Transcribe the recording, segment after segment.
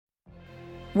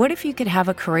What if you could have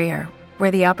a career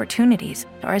where the opportunities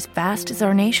are as vast as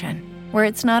our nation, where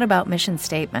it's not about mission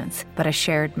statements, but a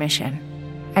shared mission?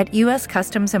 At U.S.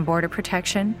 Customs and Border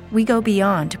Protection, we go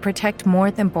beyond to protect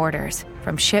more than borders.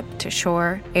 From ship to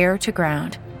shore, air to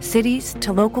ground, cities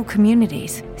to local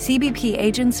communities, CBP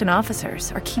agents and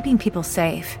officers are keeping people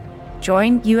safe.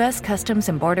 Join U.S. Customs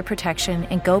and Border Protection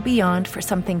and go beyond for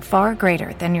something far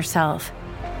greater than yourself.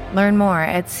 Learn more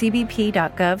at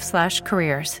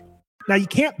cbp.gov/careers. Now, you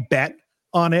can't bet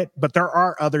on it, but there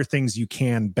are other things you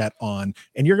can bet on.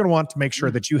 And you're going to want to make sure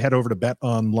that you head over to Bet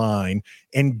Online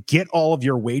and get all of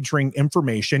your wagering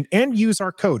information and use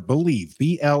our code BELIEVE,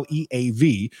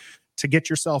 BLEAV, to get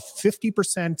yourself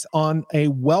 50% on a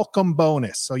welcome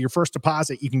bonus. So your first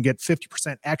deposit, you can get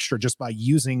 50% extra just by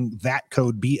using that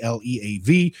code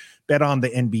BLEAV. Bet on the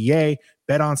NBA,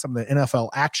 bet on some of the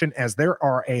NFL action, as there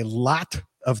are a lot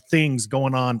of things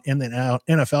going on in the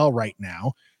NFL right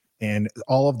now. And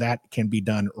all of that can be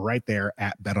done right there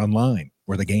at Bet Online,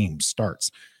 where the game starts.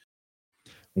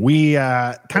 We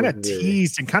kind of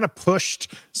teased and kind of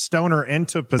pushed Stoner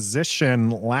into position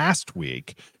last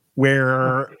week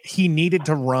where he needed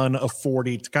to run a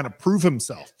 40 to kind of prove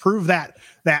himself, prove that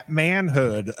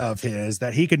manhood of his,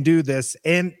 that he can do this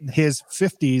in his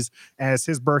 50s, as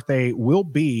his birthday will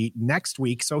be next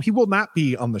week. So he will not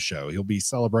be on the show. He'll be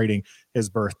celebrating his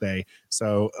birthday.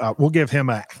 So we'll give him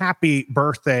a happy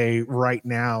birthday right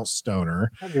now,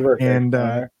 Stoner. Happy birthday, and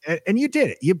Stoner. And you did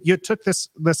it. You took this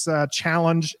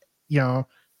challenge,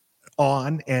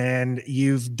 on, and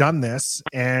you've done this.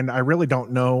 And I really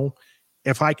don't know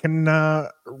if I can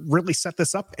really set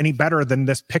this up any better than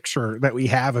this picture that we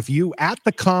have of you at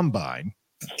the combine.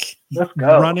 Let's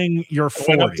go. Running your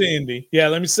 40. I went up to Indy. Yeah,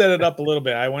 let me set it up a little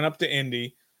bit. I went up to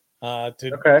Indy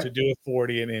to do a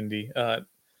 40 in Indy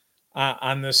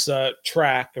on this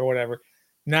track or whatever.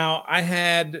 Now, I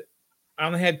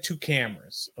only had 2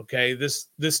 cameras, okay? This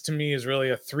to me is really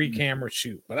a 3-camera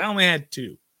shoot, but I only had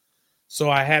 2.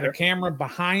 So I had a camera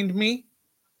behind me,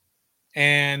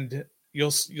 and you'll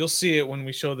see it when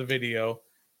we show the video.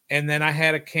 And then I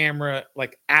had a camera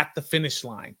like at the finish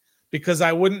line, because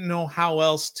I wouldn't know how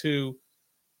else to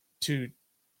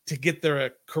get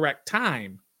the correct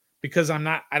time, because I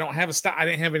don't have I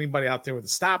didn't have anybody out there with a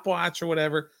stopwatch or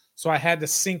whatever. So I had to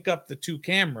sync up the 2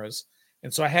 cameras.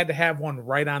 And so I had to have one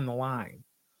right on the line.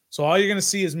 So all you're going to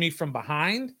see is me from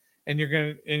behind, and you're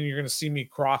going to see me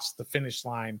cross the finish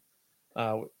line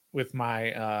with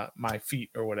my feet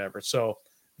or whatever. So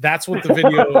that's what the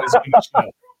video is going to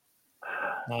show.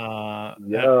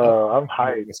 I'm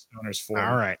hyped.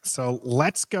 All right. So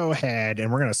let's go ahead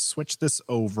and we're going to switch this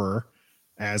over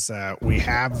as we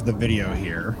have the video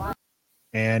here.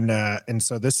 And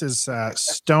so this is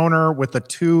Stoner with the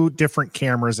 2 different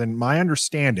cameras. And my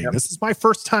understanding, this is my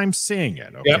first time seeing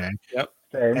it. Okay. Yep.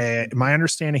 My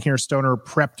understanding here, Stoner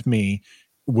prepped me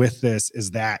with this,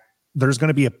 is that there's going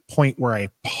to be a point where I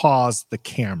pause the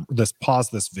pause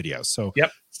this video. So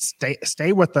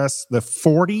stay with us. The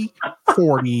 40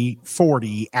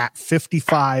 at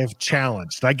 55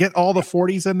 challenge. Did I get all the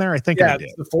 40s in there? I think I did.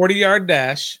 The 40-yard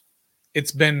dash.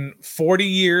 It's been 40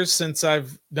 years since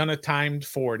I've done a timed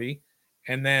 40.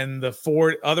 And then the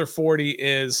other 40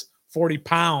 is 40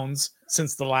 pounds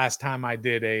since the last time I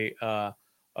did a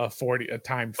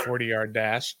timed 40-yard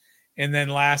dash. And then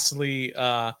lastly,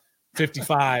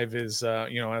 55 is,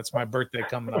 that's my birthday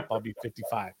coming up. I'll be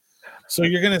 55. So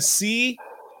you're going to see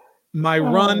my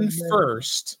run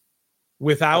first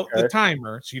without the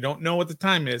timer. So you don't know what the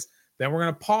time is. Then we're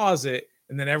going to pause it.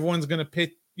 And then everyone's going to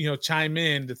chime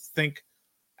in to think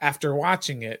after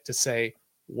watching it to say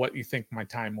what you think my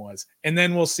time was. And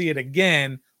then we'll see it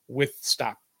again with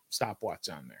stopwatch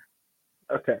on there.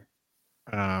 Okay.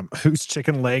 Who's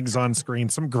chicken legs on screen?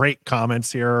 Some great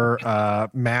comments here.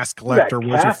 Mass collector,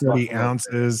 was it 40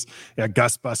 ounces? Yeah,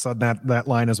 Gus Bus on that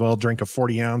line as well. Drink a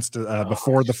 40 ounce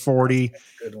before the 40.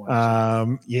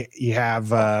 You have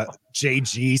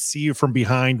JG, see you from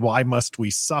behind. Why must we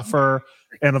suffer?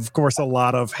 And of course, a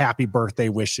lot of happy birthday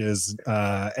wishes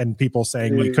and people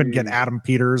saying we couldn't get Adam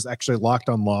Peters. Actually, Locked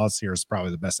on Laws here is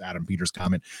probably the best Adam Peters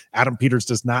comment. Adam Peters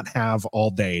does not have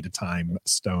all day to time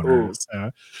Stoner.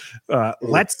 So,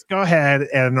 let's go ahead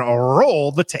and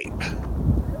roll the tape.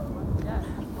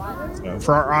 So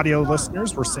for our audio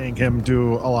listeners, we're seeing him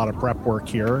do a lot of prep work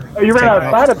here. Oh, you ran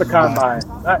outside at the combine.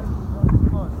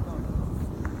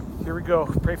 Here we go.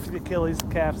 Pray for the Achilles, the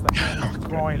calves, the hands, the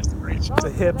groins, the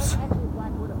hips,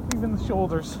 even the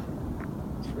shoulders.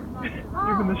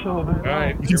 Even the shoulders. All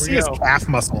right, you can see his calf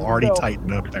muscle already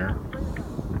tighten up there.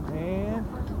 And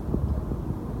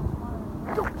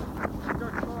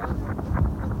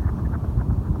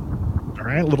all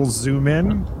right, little zoom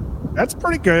in. That's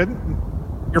pretty good.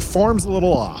 Your form's a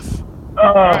little off.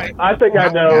 I think I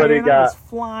know what he Man, I was got.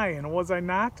 flying, was I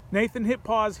not? Nathan, hit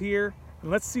pause here,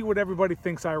 and let's see what everybody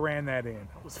thinks I ran that in.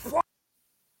 I was flying.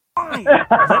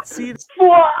 Let's see it.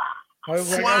 I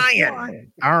was like,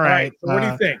 Flying. All All right. right. So what do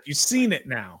you think? You've seen it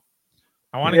now.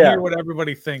 I want to hear what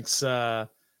everybody thinks.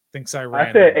 Thinks I ran.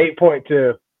 I said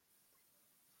 8.2.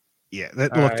 Yeah,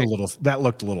 that looked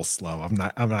a little slow. I'm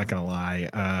not gonna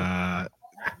lie.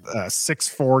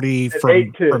 640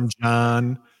 from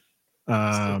John.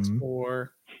 6.4.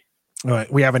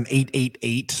 We have an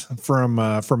 888 from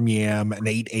Yam, an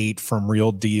 88 from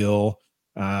Real Deal.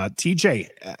 TJ,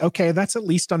 okay, that's at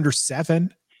least under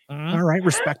 7. All right,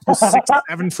 respectable.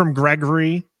 6.7 from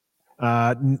Gregory.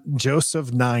 Joseph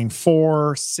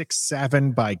 9.4,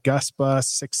 6.7 by Guspa,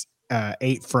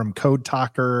 6.8 from Code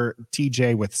Talker.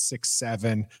 TJ with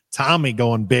 6.7. Tommy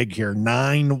going big here,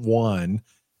 9.1.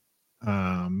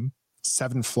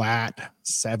 7 flat,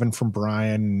 7 from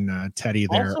Brian, Teddy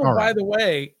there. Also, by the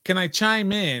way, can I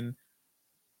chime in?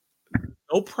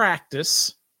 No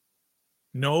practice.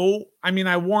 No, I mean,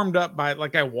 I warmed up by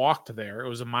I walked there. It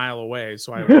was a mile away,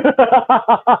 so I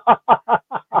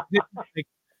didn't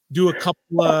do a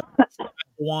couple of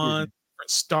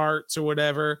starts or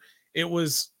whatever. It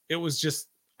was just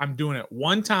I'm doing it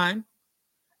one time,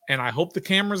 and I hope the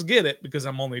cameras get it because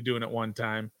I'm only doing it one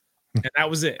time, and that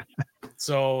was it.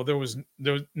 So there was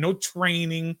no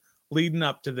training leading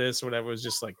up to this or whatever. It was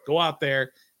just like go out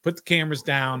there, put the cameras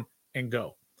down, and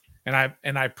go. And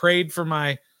I prayed for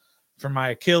my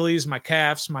Achilles, my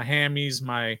calves, my hammies,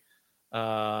 my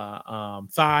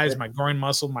thighs, my groin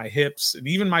muscle, my hips, and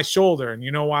even my shoulder. And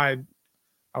you know why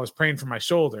I was praying for my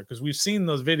shoulder? Because we've seen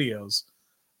those videos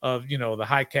of the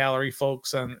high calorie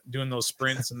folks on doing those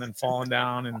sprints and then falling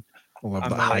down and on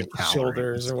the high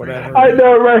shoulders or whatever. I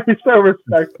know, right? He's so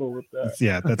respectful with that.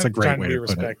 Yeah, that's a great way to put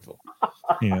respectful.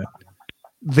 It.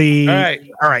 Yeah.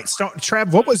 All right. So,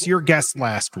 Trev, what was your guess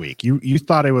last week? You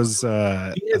thought it was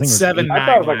I think it was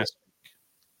 7.9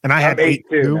 and I had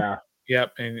 8.2 now.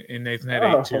 Yep, and Nathan had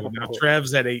 8.2. Now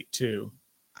Trev's at 8.2.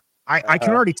 I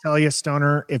can already tell you,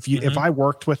 Stoner, if I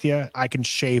worked with you, I can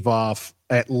shave off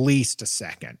at least a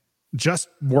second. Just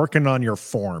working on your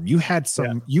form. You had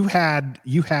some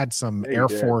Air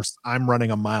Force, I'm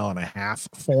running a mile and a half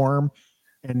form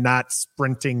and not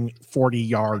sprinting 40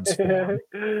 yards form.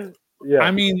 Yeah.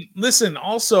 I mean, listen,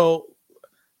 also,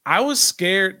 I was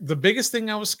scared. The biggest thing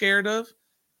I was scared of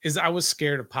is I was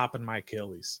scared of popping my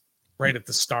Achilles right at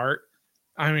the start.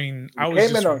 I mean, I was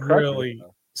just really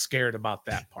scared about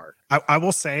that part. I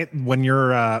will say when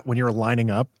you're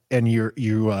lining up and your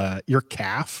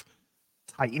calf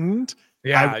tightened.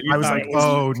 Yeah, I was like,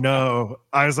 oh no.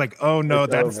 I was like, oh no,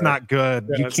 that's not good.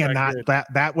 Yeah, you cannot.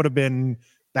 That would have been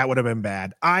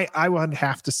bad. I would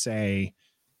have to say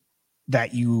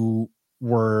that you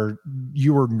were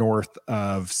north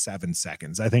of 7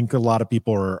 seconds. I think a lot of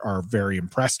people are very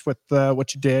impressed with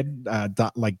what you did.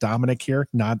 Like Dominic here,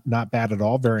 not bad at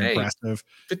all. Very impressive.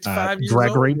 55 years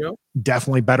Gregory, old,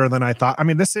 definitely better than I thought. I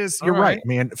mean, you're right,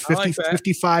 man.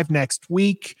 55 next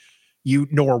week.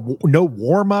 No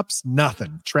warm-ups,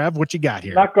 nothing. Trev, what you got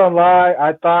here? Not gonna lie,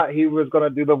 I thought he was gonna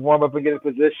do the warm-up and get in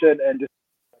position and just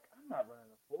I'm not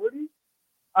running the 40.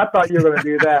 I thought you were gonna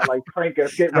do that, like prank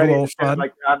us, get ready, and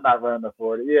like I'm not running the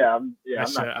 40. I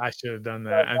should have done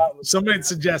that. Somebody had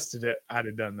suggested it. I'd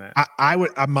have done that. I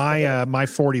would. My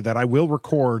 40 that I will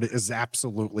record is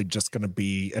absolutely just going to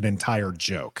be an entire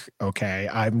joke. Okay,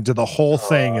 the whole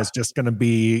thing is just going to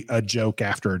be a joke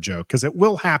after a joke because it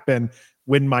will happen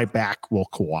when my back will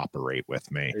cooperate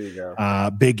with me. There you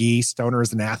go. Big E, Stoner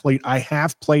is an athlete. I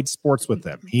have played sports with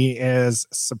him. He is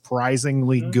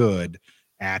surprisingly good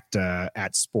at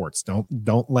sports.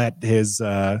 Don't let his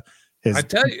I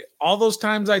tell you, all those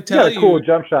times I tell you, got a cool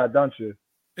jump shot, don't you?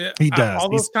 He does. All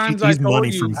those times he's I told money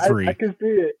you, from 3. I can see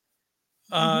it.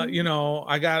 I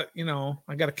got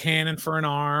a cannon for an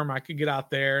arm. I could get out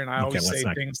there, and I always say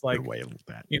things like,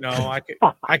 I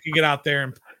could get out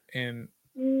there and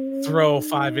throw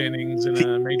 5 innings in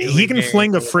a major league he can game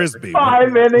fling a frisbee.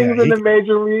 5 innings in a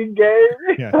major league game.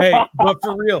 Yeah. Hey, but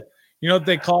for real, you know what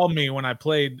they called me when I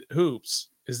played hoops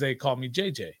is they called me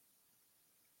JJ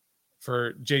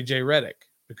for JJ Redick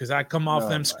because I come off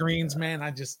them screens, man.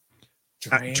 I just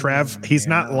Trev, he's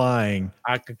not lying.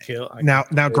 I could kill. Now,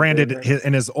 granted,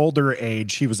 in his older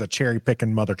age, he was a cherry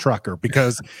picking mother trucker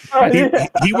because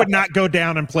he would not go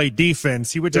down and play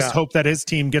defense. He would just hope that his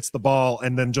team gets the ball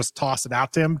and then just toss it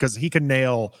out to him because he can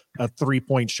nail a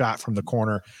 3-point shot from the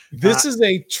corner. This is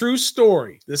a true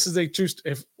story. This is a true.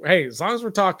 As long as we're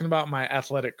talking about my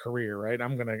athletic career, right?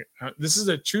 This is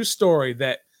a true story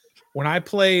that when I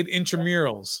played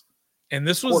intramurals, and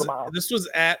this was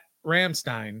at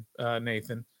Ramstein,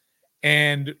 Nathan,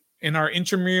 and in our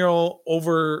intramural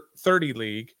over 30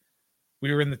 league,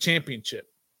 we were in the championship.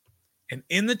 And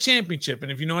in the championship,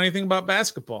 and if you know anything about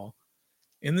basketball,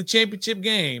 in the championship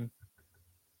game,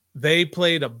 they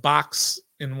played a box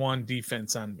and one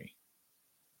defense on me,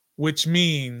 which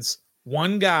means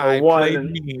one guy played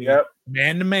me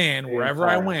man to man wherever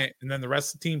I went, and then the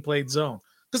rest of the team played zone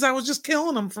because I was just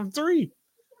killing them from three.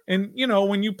 And, you know,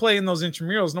 when you play in those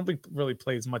intramurals, nobody really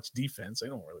plays much defense. They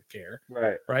don't really care.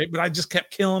 Right. But I just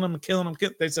kept killing them and killing them.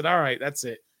 They said, all right, that's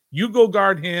it. You go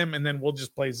guard him, and then we'll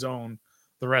just play zone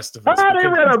the rest of us. They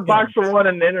ran a box for one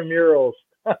in the intramurals.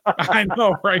 I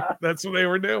know, right? That's what they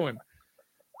were doing.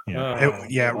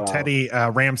 Yeah. Teddy,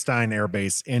 Ramstein Air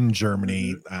Base in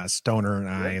Germany, Stoner and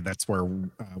I, that's where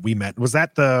we met. Was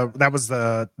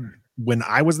that when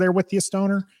I was there with you,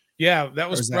 Stoner? Yeah, that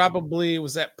was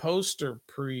was that post or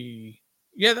pre?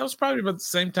 Yeah, that was probably about the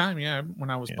same time. Yeah,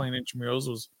 when I was playing intramurals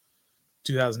was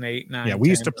 2008, 9. Yeah, we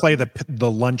used to play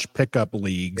the lunch pickup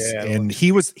leagues, and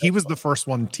he was the first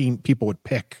one people would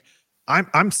pick. I'm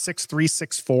 6'3",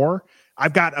 6'4".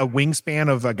 I've got a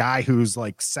wingspan of a guy who's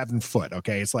like 7 foot.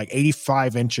 Okay, it's like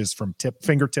 85 inches from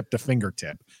fingertip to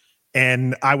fingertip,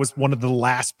 and I was one of the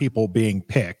last people being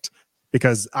picked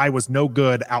because I was no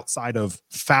good outside of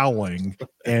fouling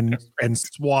and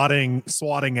swatting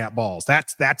at balls.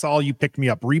 That's all you picked me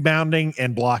up, rebounding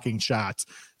and blocking shots.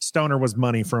 Stoner was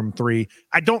money from 3.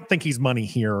 I don't think he's money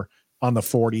here on the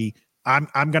 40. I'm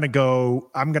gonna go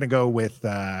with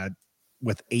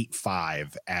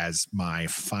 8.5 as my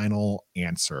final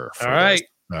answer. All right.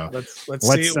 So let's see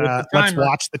it with the timer. Let's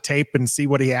watch the tape and see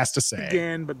what he has to say.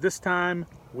 Again, but this time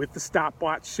with the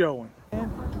stopwatch showing.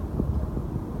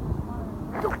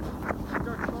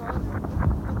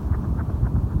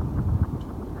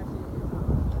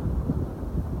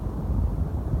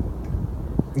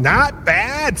 Not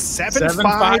bad.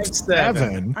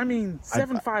 7.57. I mean,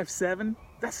 7.57.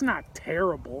 That's not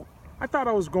terrible. I thought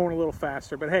I was going a little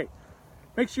faster, but hey,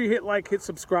 make sure you hit like, hit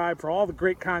subscribe for all the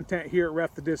great content here at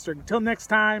Ref the District. Until next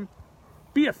time,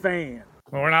 be a fan.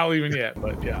 Well, we're not leaving yet,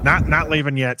 but yeah, not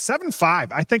leaving yet.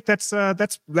 7.5. I think that's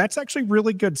actually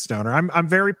really good, Stoner. I'm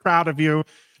very proud of you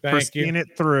for seeing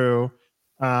it through.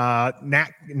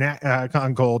 Nat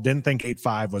Cole didn't think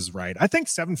 8.5 was right. I think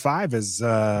 7.5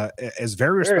 is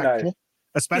very respectful, nice.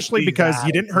 Especially because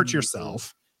you didn't hurt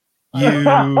yourself.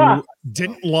 You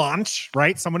didn't launch,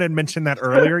 right? Someone had mentioned that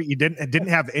earlier. You didn't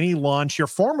have any launch. Your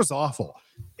form was awful.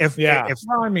 If you're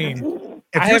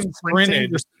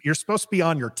sprinting, you're supposed to be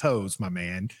on your toes, my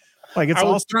man. Like I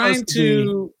was trying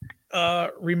to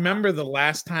remember the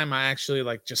last time I actually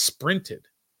just sprinted.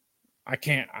 I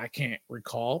can't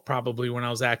recall. Probably when I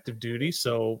was active duty.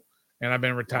 So, and I've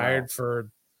been retired for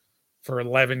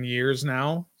 11 years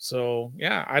now. So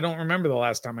yeah, I don't remember the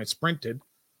last time I sprinted.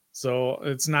 So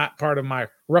it's not part of my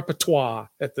repertoire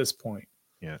at this point.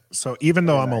 Yeah. So even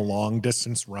though I'm a long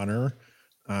distance runner,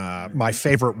 my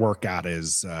favorite workout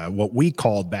is what we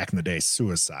called back in the day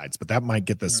suicides, but that might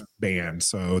get this banned.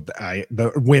 So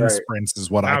the wind sprints is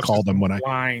what I call them when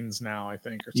lines now, I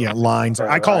think. Or yeah, lines.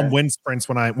 I call them wind sprints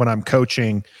when I'm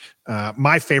coaching.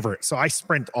 My favorite. So I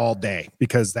sprint all day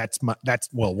because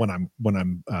when I'm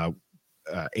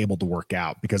able to work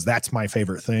out, because that's my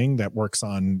favorite thing that works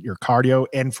on your cardio.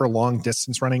 And for long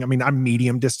distance running, I mean, I'm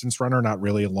medium distance runner, not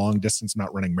really a long distance,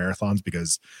 not running marathons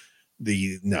because but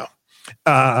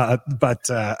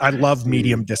I love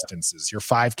medium distances, your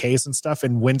 5Ks and stuff,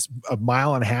 and wins a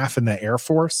mile and a half in the Air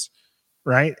Force,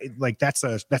 right? Like that's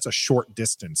a short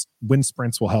distance. Wind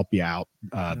sprints will help you out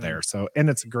there. So, and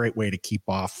it's a great way to keep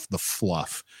off the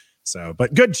fluff. So,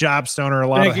 but good job, Stoner. A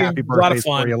lot of happy birthdays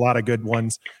for you. A lot of good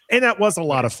ones. And that was a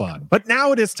lot of fun. But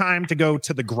now it is time to go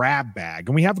to the grab bag.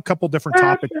 And we have a couple different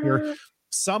topics here.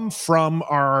 Some from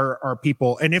our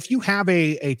people. And if you have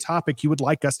a topic you would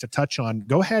like us to touch on,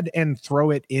 go ahead and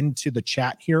throw it into the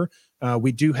chat here.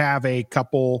 We do have a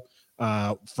couple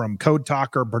from Code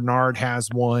Talker. Bernard has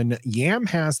one. Yam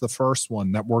has the first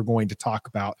one that we're going to talk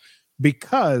about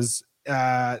because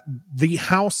the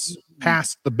House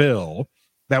passed the bill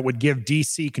that would give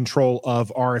DC control of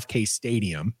RFK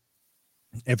Stadium.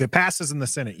 If it passes in the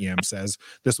Senate, Yam says,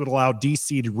 this would allow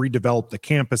DC to redevelop the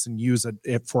campus and use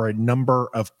it for a number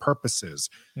of purposes.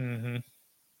 Mm-hmm.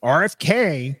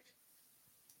 RFK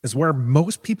is where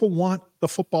most people want the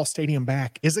football stadium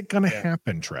back. Is it going to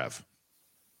happen, Trev?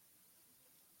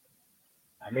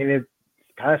 I mean, it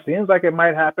kind of seems like it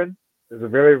might happen. There's a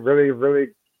very, really, really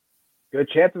good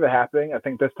chance of it happening. I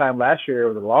think this time last year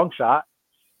it was a long shot.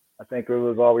 I think it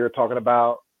was all we were talking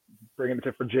about, bringing it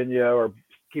to Virginia or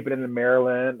keep it in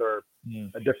Maryland or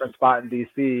a different spot in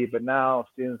DC. But now it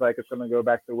seems like it's going to go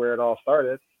back to where it all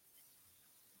started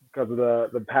because of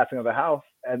the passing of the House,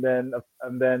 and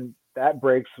then that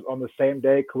breaks on the same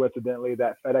day, coincidentally,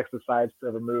 that FedEx decides to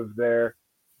remove their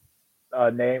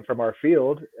name from our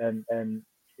field and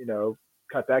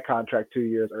cut that contract 2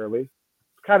 years early.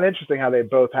 It's kind of interesting how they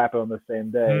both happen on the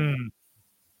same day.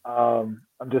 I'm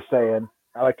just saying.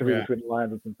 I like to read between the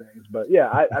lines of some things, but yeah,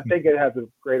 I think it has a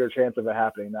greater chance of it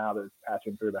happening now that it's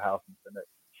passing through the House and Senate.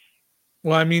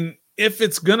 Well, I mean, if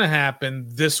it's going to happen,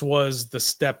 this was the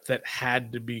step that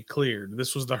had to be cleared.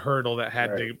 This was the hurdle that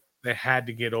they had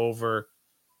to get over,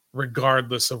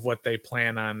 regardless of what they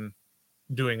plan on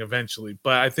doing eventually.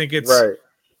 But I think it's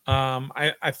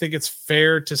I think it's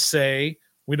fair to say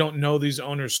we don't know these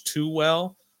owners too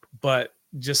well, but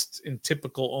just in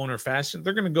typical owner fashion,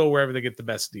 they're going to go wherever they get the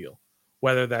best deal,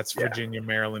 whether that's Virginia,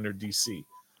 Maryland, or DC.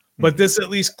 But this at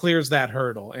least clears that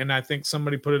hurdle. And I think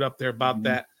somebody put it up there about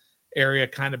that area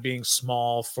kind of being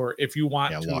small for if you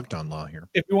want to locked on law here.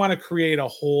 If you want to create a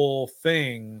whole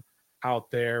thing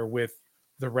out there with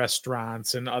the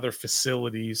restaurants and other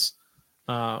facilities.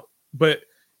 But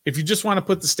if you just want to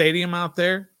put the stadium out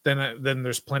there, then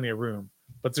there's plenty of room.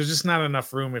 But there's just not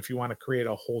enough room if you want to create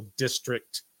a whole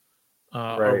district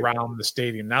around the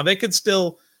stadium. Now they could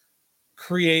still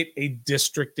create a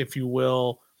district, if you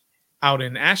will, out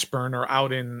in Ashburn or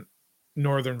out in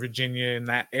Northern Virginia, in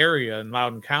that area in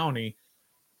Loudoun County,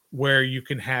 where you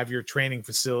can have your training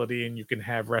facility and you can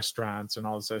have restaurants and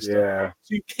all this other stuff.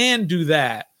 So you can do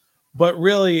that, but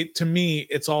really, to me,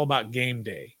 it's all about game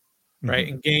day, right?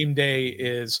 And game day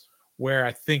is where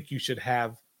I think you should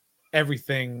have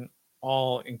everything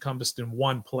all encompassed in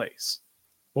one place.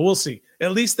 But we'll see.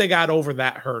 At least they got over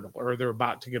that hurdle, or they're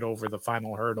about to get over the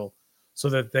final hurdle, so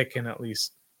that they can at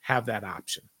least have that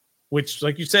option. Which,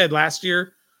 like you said last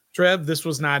year, Trev, this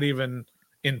was not even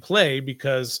in play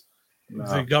because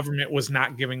the government was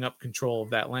not giving up control of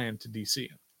that land to DC.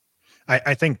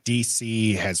 I think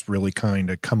DC has really kind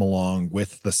of come along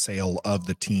with the sale of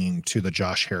the team to the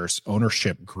Josh Harris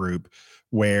ownership group,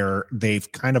 where they've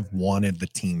kind of wanted the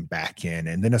team back in.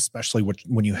 And then especially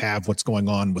when you have what's going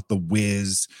on with the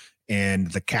Wiz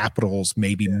and the Capitals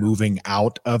maybe moving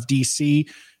out of DC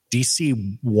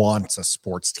wants a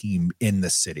sports team in the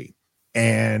city.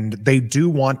 And they do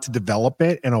want to develop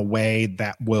it in a way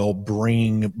that will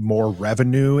bring more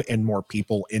revenue and more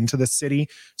people into the city.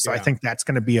 So I think that's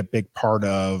going to be a big part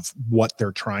of what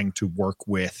they're trying to work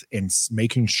with in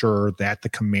making sure that the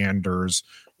Commanders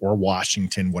or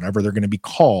Washington, whatever they're going to be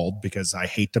called, because I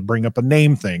hate to bring up a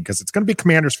name thing because it's going to be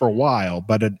Commanders for a while,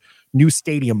 but a new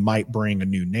stadium might bring a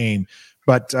new name.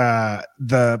 But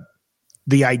the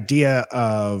idea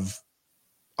of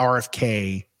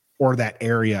RFK or that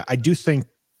area, I do think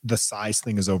the size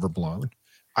thing is overblown.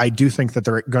 I do think that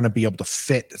they're going to be able to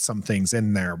fit some things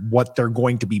in there. What they're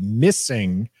going to be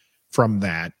missing from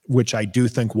that, which I do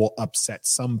think will upset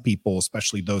some people,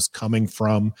 especially those coming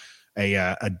from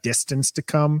a distance to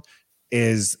come,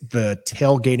 is the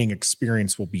tailgating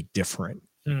experience will be different.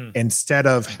 Instead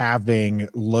of having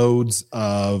loads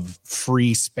of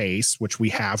free space, which we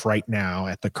have right now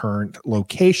at the current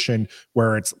location,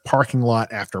 where it's parking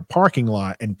lot after parking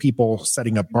lot and people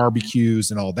setting up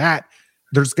barbecues and all that,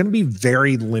 there's going to be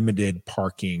very limited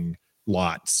parking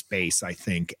lot space, I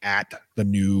think, at the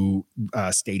new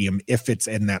stadium if it's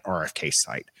in that RFK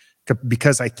site.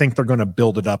 Because I think they're going to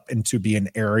build it up into be an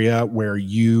area where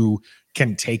you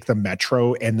can take the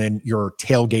metro, and then your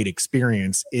tailgate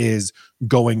experience is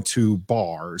going to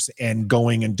bars and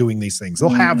going and doing these things. They'll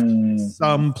have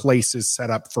some places set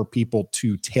up for people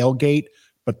to tailgate,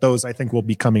 but those I think will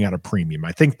be coming at a premium.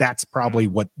 I think that's probably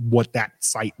what that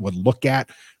site would look at.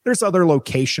 There's other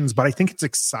locations, but I think it's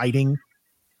exciting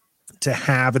to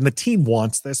have, and the team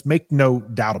wants this, make no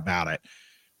doubt about it.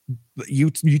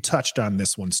 You touched on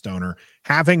this one, Stoner.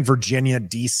 Having Virginia,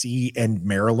 DC, and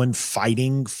Maryland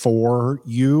fighting for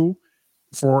you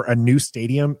for a new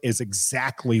stadium is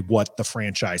exactly what the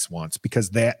franchise wants, because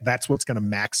that's what's going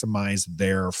to maximize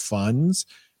their funds.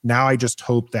 Now I just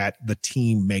hope that the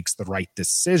team makes the right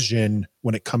decision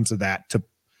when it comes to that, to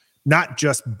not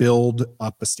just build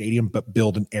up a stadium, but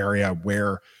build an area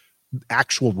where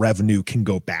actual revenue can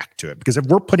go back to it. Because if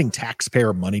we're putting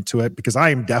taxpayer money to it, because I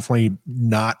am definitely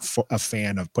not a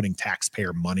fan of putting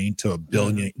taxpayer money to a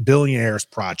billionaire's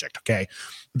project. Okay.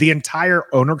 The entire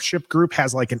ownership group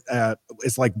has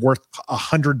is like worth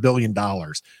 $100 billion.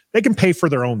 They can pay for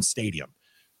their own stadium.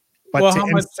 But to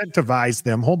incentivize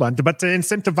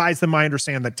them, I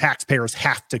understand that taxpayers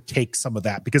have to take some of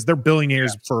that because they're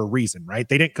billionaires for a reason, right?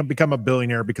 They didn't become a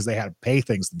billionaire because they had to pay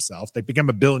things themselves. They became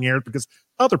a billionaire because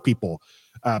other people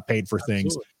paid for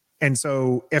things. And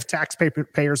so if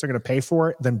taxpayers are going to pay for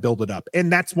it, then build it up. And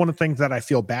that's one of the things that I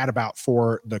feel bad about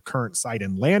for the current site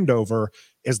in Landover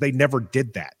is they never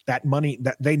did that. That money,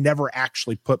 that they never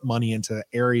actually put money into the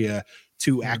area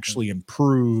to actually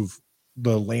improve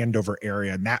the Landover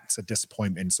area, and that's a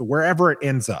disappointment. So wherever it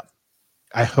ends up,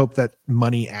 I hope that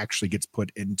money actually gets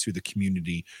put into the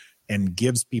community and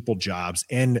gives people jobs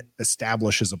and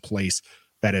establishes a place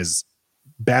that is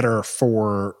better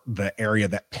for the area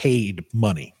that paid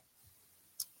money.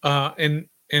 And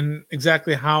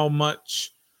exactly how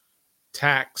much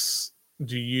tax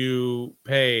do you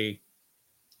pay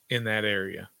in that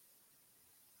area?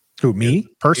 Who, me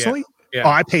personally? Yeah. Oh,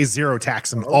 I pay zero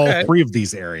tax in all three of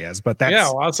these areas, but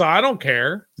that's so I don't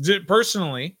care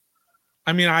personally.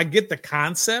 I mean, I get the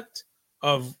concept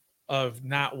of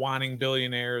not wanting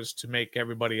billionaires to make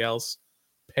everybody else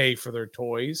pay for their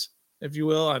toys, if you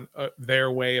will, on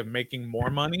their way of making more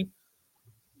money.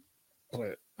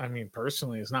 But I mean,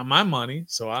 personally, it's not my money,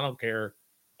 so I don't care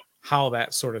how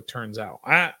that sort of turns out.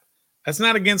 That's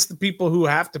not against the people who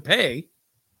have to pay.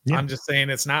 Yeah. I'm just saying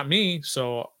it's not me,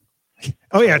 so.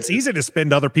 It's easy to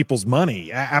spend other people's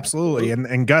money. Absolutely.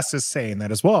 And Gus is saying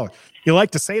that as well. You like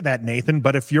to say that, Nathan,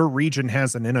 but if your region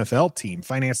has an NFL team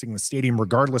financing the stadium,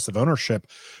 regardless of ownership,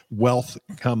 wealth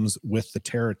comes with the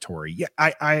territory. Yeah,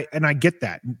 I get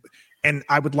that. And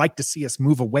I would like to see us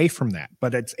move away from that,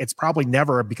 but it's probably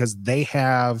never because they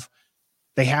have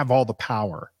all the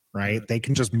power, right? They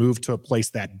can just move to a place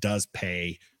that does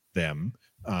pay them.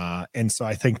 And so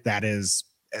I think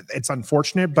it's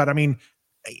unfortunate, but I mean,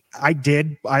 I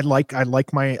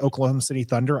like my Oklahoma City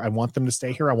Thunder. I want them to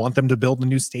stay here. I want them to build a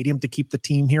new stadium to keep the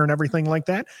team here and everything like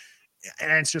that.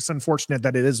 And it's just unfortunate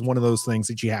that it is one of those things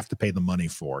that you have to pay the money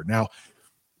for. Now,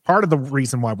 part of the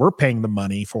reason why we're paying the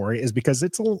money for it is because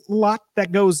it's a lot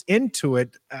that goes into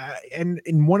it. And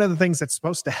one of the things that's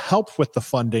supposed to help with the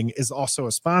funding is also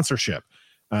a sponsorship.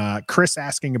 Chris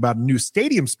asking about a new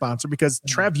stadium sponsor because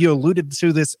Trev, you alluded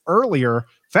to this earlier.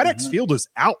 FedEx Field is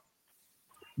out.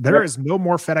 There is no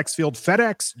more FedEx Field.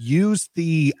 FedEx used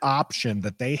the option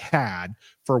that they had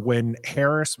for when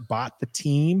Harris bought the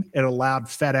team. It allowed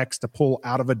FedEx to pull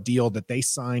out of a deal that they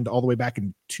signed all the way back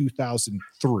in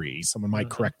 2003. Someone might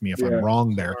correct me if I'm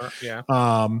wrong there.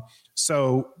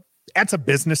 So that's a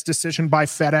business decision by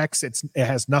FedEx. It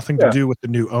has nothing to do with the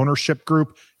new ownership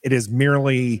group. It is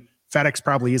merely FedEx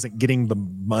probably isn't getting the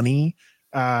money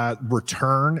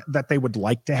return that they would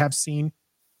like to have seen.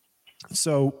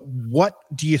 So what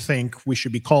do you think we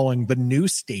should be calling the new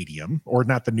stadium, or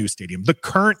not the new stadium, the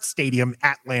current stadium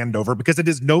at Landover, because it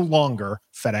is no longer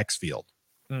FedEx Field?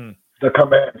 The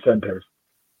command centers.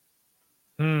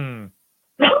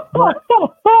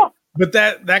 But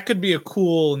that could be a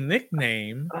cool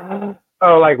nickname.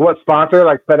 Oh, like what sponsor?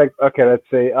 Like FedEx? Okay, let's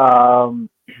see.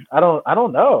 I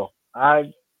don't know.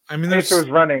 I mean,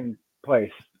 Pacers running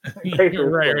place. Pacers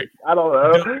right. place. I don't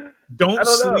know. Don't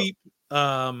sleep.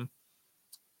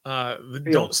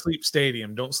 Don't sleep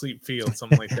stadium, don't sleep field,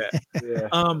 something like that.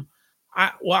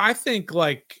 I think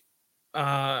like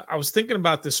I was thinking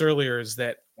about this earlier is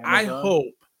that I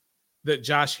hope that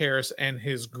Josh Harris and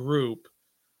his group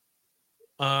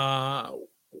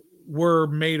were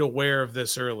made aware of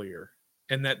this earlier,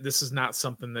 and that this is not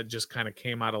something that just kind of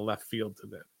came out of left field to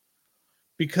them,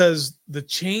 because the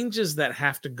changes that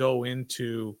have to go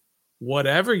into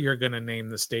whatever you're going to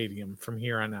name the stadium from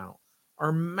here on out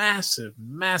are massive,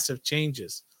 massive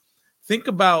changes. Think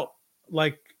about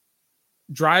like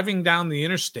driving down the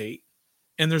interstate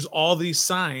and there's all these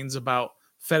signs about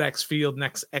FedEx Field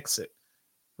next exit,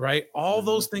 right? All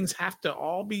those things have to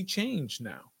all be changed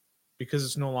now because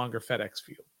it's no longer FedEx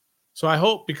Field. So I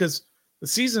hope, because the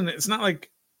season, it's not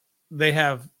like they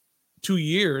have 2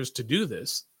 years to do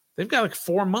this. They've got like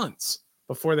 4 months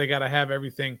before they got to have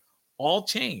everything all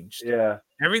changed. Yeah.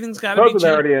 Everything's got to be changed.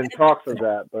 They're already in talks of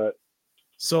that, but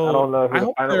so I don't know. I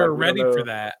hope they're ready for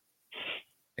that.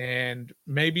 And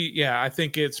maybe, I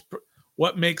think it's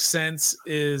what makes sense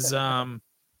is, Bet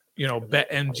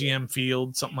MGM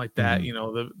Field, something like that.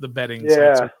 The betting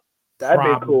sites are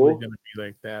probably going to be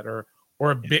like that, or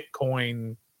a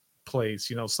Bitcoin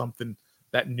place. Something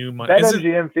that new money. Bet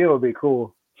MGM Field would be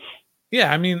cool.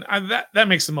 Yeah, I mean that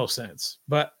makes the most sense.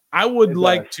 But I would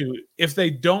like to, if they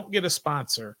don't get a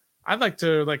sponsor, I'd like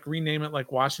to rename it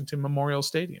like Washington Memorial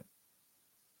Stadium.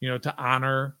 To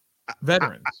honor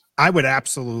veterans. I would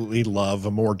absolutely love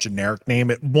a more generic name.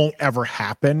 It won't ever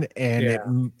happen.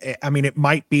 And it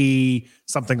might be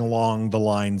something along the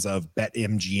lines of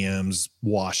BetMGM's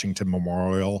Washington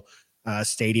Memorial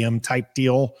Stadium type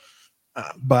deal.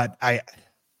 But I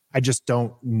just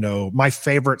don't know. My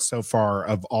favorite so far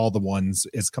of all the ones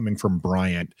is coming from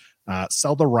Bryant.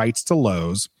 Sell the rights to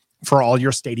Lowe's for all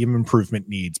your stadium improvement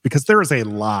needs, because there is a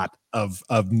lot of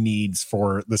needs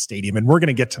for the stadium. And we're going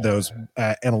to get to those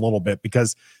in a little bit,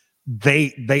 because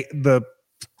the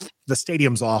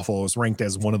stadium's awful. It was ranked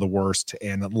as one of the worst,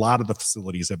 and a lot of the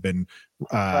facilities have been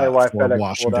for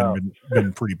Washington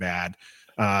been pretty bad.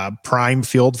 Prime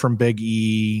Field from Big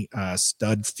E,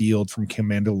 Stud Field from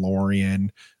Mandalorian,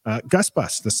 Gus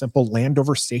Bus, the simple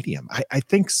Landover Stadium. I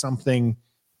think something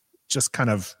just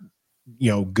kind of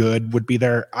good would be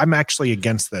there. I'm actually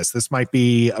against this. This might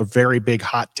be a very big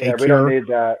hot take we here. Don't need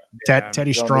that.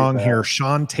 Teddy Strong here.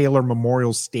 Sean Taylor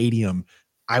Memorial Stadium.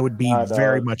 I would be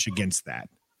very much against that.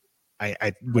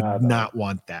 I would not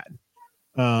want that.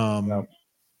 No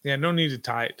need to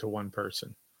tie it to one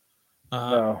person.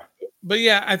 No. But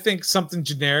yeah, I think something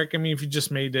generic. I mean, if you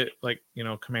just made it like,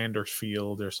 Commander's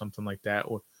Field or something like that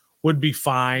would be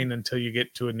fine until you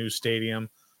get to a new stadium.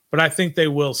 But I think they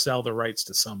will sell the rights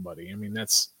to somebody. I mean,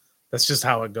 that's just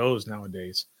how it goes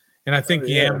nowadays. And I think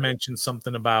Yam mentioned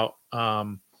something about, about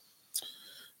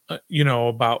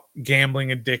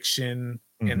gambling addiction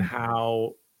and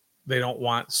how they don't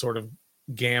want sort of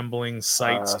gambling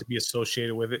sites to be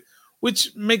associated with it,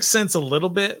 which makes sense a little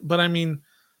bit. But I mean,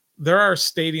 there are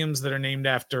stadiums that are named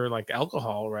after like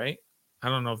alcohol, right? I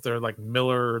don't know if they're like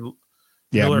Miller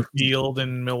Field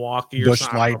in Milwaukee or Busch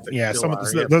something. Light. Yeah,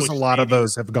 there's a lot of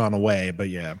those have gone away, but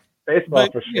yeah.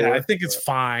 Baseball for sure. Yeah, I think it's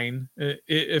fine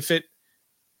if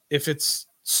it's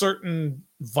certain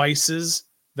vices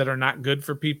that are not good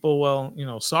for people.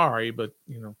 Well, sorry, but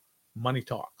money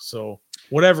talks. So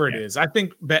whatever it is, I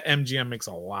think BetMGM makes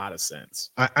a lot of sense.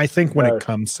 I think when it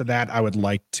comes to that, I would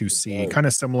like to see kind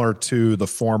of similar to the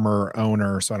former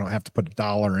owner, so I don't have to put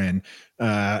 $1 in.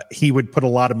 He would put a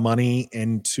lot of money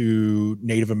into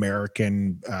Native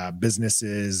American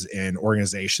businesses and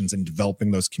organizations and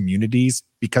developing those communities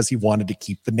because he wanted to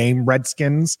keep the name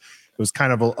Redskins. It was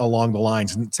kind of along the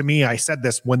lines. And to me, I said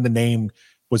this when the name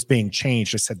was being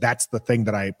changed. I said, that's the thing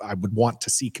that I would want to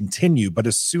see continue. But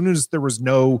as soon as there was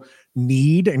no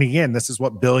need, and again, this is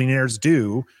what billionaires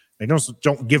do. They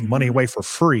don't give money away for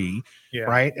free,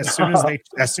 right? As soon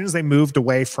as they moved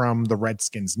away from the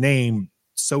Redskins name,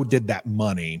 so did that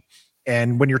money.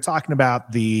 And when you're talking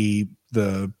about the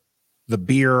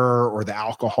beer or the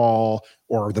alcohol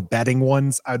or the betting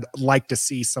ones, I'd like to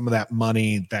see some of that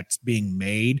money that's being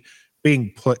made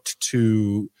being put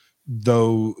to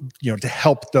to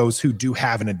help those who do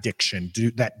have an addiction,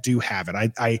 do have it.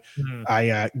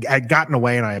 I'd gotten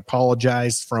away, and I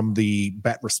apologize from the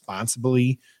bet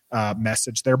responsibly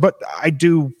message there, but I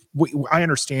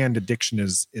understand addiction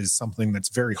is something that's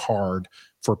very hard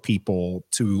for people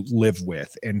to live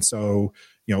with. And so,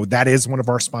 that is one of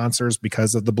our sponsors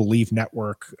because of the Believe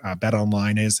Network, Bet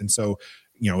Online is. And so,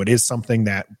 it is something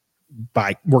that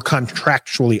we're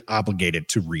contractually obligated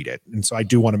to read it. And so I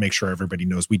do want to make sure everybody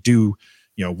knows we do,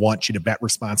 want you to bet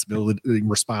responsible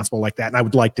like that. And I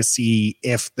would like to see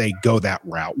if they go that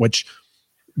route, which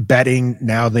betting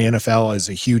now the NFL is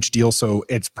a huge deal. So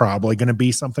it's probably going to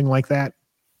be something like that,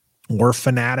 or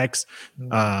Fanatics.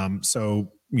 So,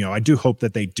 I do hope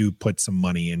that they do put some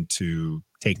money into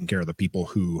taking care of the people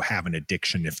who have an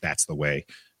addiction, if that's the way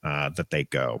that they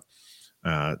go.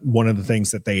 One of the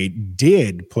things that they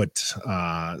did put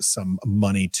some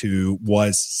money to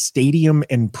was stadium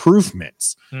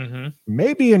improvements.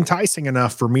 Maybe enticing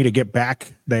enough for me to get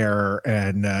back there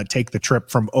and take the trip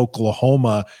from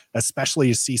Oklahoma, especially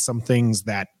to see some things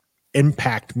that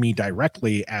impact me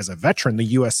directly as a veteran. The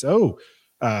USO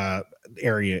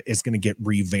area is going to get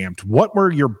revamped. What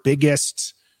were your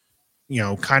biggest,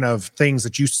 kind of things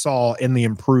that you saw in the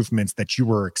improvements that you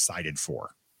were excited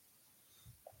for?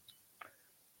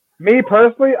 Me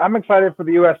personally, I'm excited for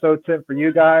the USO tent for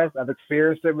you guys. I've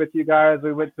experienced it with you guys.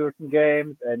 We went to some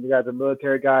games, and you guys are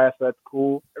military guys, so that's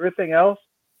cool. Everything else,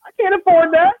 I can't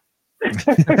afford that.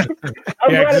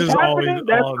 I'm glad it's happening.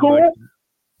 That's cool.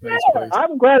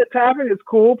 I'm glad it's happening. It's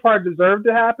cool. Probably deserved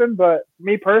to happen, but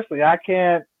me personally, I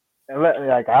can't.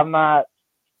 I'm not.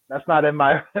 That's not in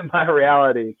my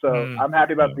reality. So I'm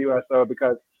happy about the USO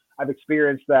because I've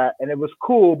experienced that, and it was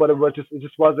cool, but it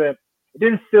just wasn't. It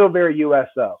didn't feel very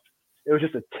USO. It was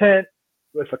just a tent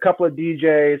with a couple of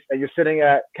DJs, and you're sitting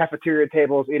at cafeteria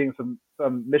tables eating some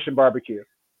Mission barbecue.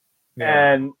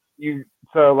 And it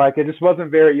just wasn't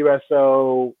very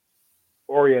USO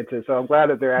oriented. So I'm glad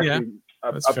that they're actually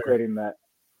upgrading fair.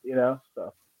 that,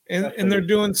 So and they're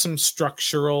doing some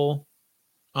structural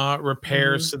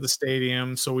repairs to the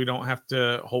stadium, so we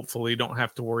hopefully don't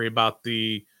have to worry about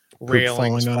the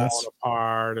railings falling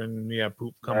apart and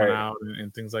poop coming out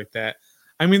and things like that.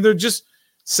 I mean, they're just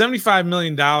 $75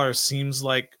 million seems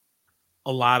like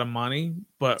a lot of money,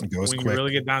 but when you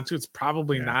really get down to it, it's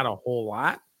probably not a whole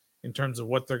lot in terms of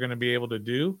what they're going to be able to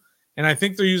do. And I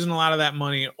think they're using a lot of that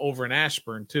money over in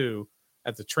Ashburn too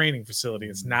at the training facility.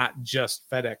 It's not just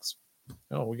FedEx.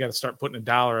 Oh, we got to start putting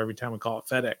 $1 every time we call it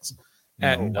FedEx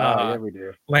at we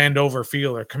do. Landover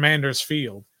Field or Commander's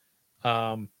Field.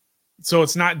 So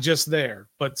it's not just there,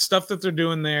 but stuff that they're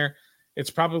doing there, it's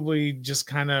probably just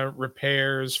kind of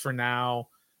repairs for now.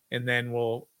 And then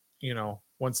we'll,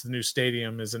 once the new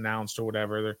stadium is announced or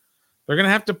whatever, they're going to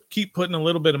have to keep putting a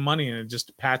little bit of money in it just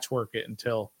to patchwork it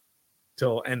until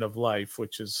end of life,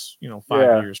 which is,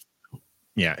 5 years.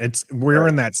 Yeah, we're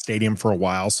in that stadium for a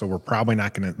while, so we're probably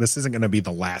not going to. This isn't going to be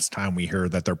the last time we hear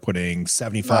that they're putting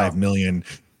 $75 million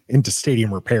into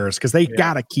stadium repairs, because they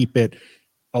got to keep it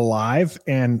alive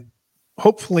and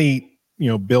hopefully,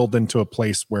 build into a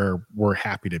place where we're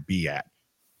happy to be at.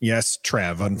 Yes,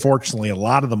 Trev. Unfortunately, a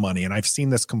lot of the money, and I've seen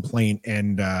this complaint,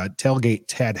 and Tailgate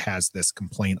Ted has this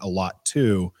complaint a lot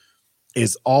too,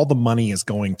 is all the money is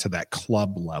going to that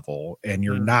club level, and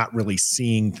you're not really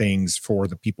seeing things for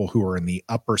the people who are in the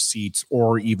upper seats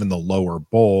or even the lower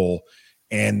bowl.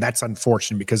 And that's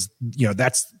unfortunate because,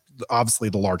 that's obviously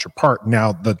the larger part.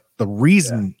 Now, the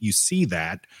reason you see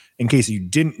that, in case you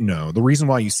didn't know, the reason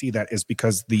why you see that is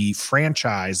because the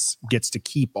franchise gets to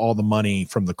keep all the money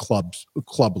from the club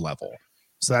level.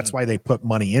 So that's why they put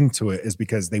money into it, is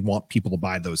because they want people to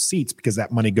buy those seats, because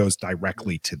that money goes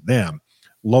directly to them.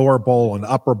 Lower bowl and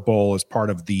upper bowl is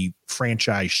part of the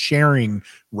franchise sharing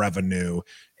revenue,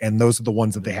 and those are the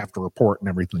ones that they have to report and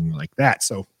everything like that.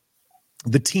 So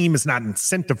the team is not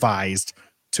incentivized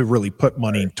to really put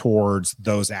money towards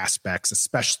those aspects,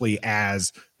 especially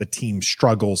as the team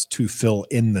struggles to fill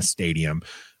in the stadium.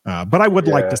 But I would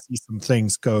like to see some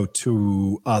things go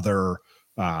to other,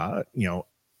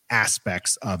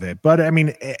 aspects of it. But I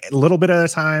mean, a little bit at a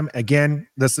time. Again,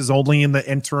 this is only in the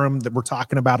interim that we're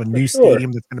talking about a new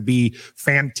stadium that's going to be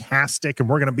fantastic, and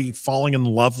we're going to be falling in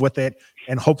love with it.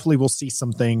 And hopefully we'll see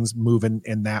some things moving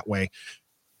in that way.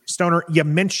 Stoner, you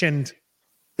mentioned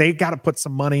they got to put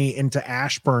some money into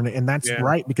Ashburn, and that's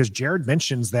right, because Jared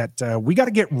mentions that we got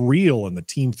to get real in the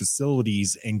team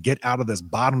facilities and get out of this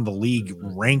bottom of the league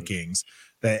rankings.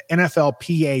 The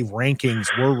NFLPA rankings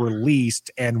were released,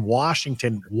 and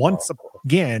Washington once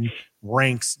again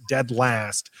ranks dead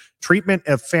last. Treatment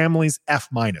of families, F-.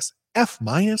 F-?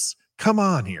 Come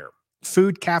on here.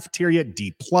 Food cafeteria,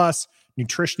 D+.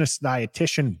 Nutritionist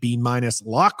dietitian, B-.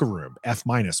 Locker room, F-,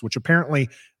 which apparently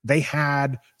they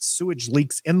had sewage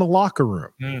leaks in the locker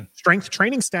room. Strength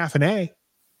training staff, an A.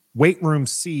 Weight room,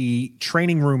 C.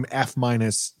 Training room, F-.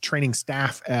 Training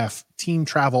staff, F. Team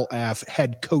travel, F.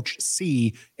 Head coach,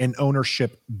 C. And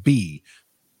ownership, B.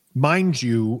 Mind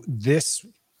you, this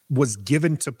was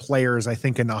given to players, I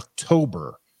think, in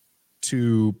October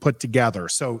to put together.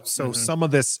 So some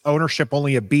of this ownership,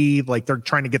 only a B, like they're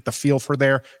trying to get the feel for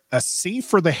there. A C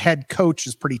for the head coach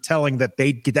is pretty telling that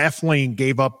they definitely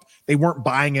gave up. They weren't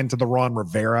buying into the Ron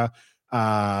Rivera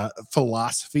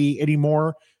philosophy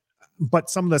anymore.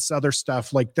 But some of this other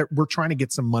stuff, like we're trying to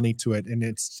get some money to it. And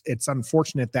it's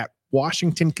unfortunate that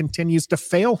Washington continues to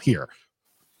fail here.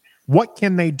 What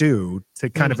can they do to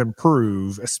kind of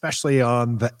improve, especially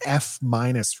on the F-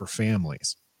 for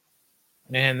families?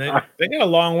 Man, they got a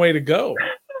long way to go.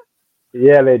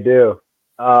 Yeah, they do.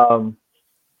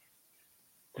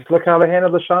 Just look how they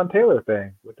handled the Sean Taylor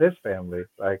thing with his family.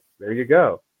 Like, there you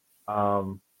go.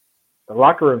 The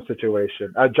locker room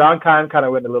situation. John Kime kind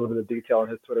of went into a little bit of detail in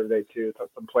his Twitter today too.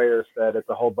 Some players said it's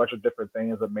a whole bunch of different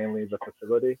things, but mainly the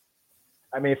facility.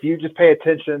 I mean, if you just pay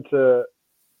attention to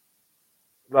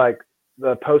like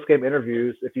the post game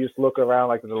interviews, if you just look around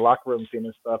like the locker room scene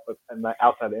and stuff, and the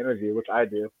outside the interview, which I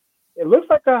do, it looks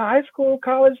like a high school,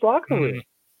 college locker room.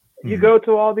 You go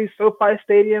to all these SoFi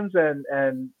stadiums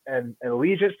and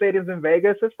Allegiant stadiums in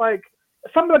Vegas. It's like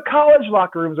some of the college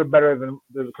locker rooms are better than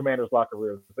the Commanders' locker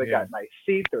rooms. They got nice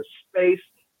seats. There's space.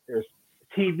 There's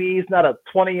TVs, not a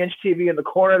 20-inch TV in the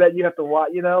corner that you have to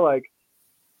watch.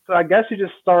 So I guess you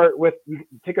just start with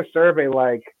take a survey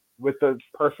like with the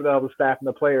personnel, the staff, and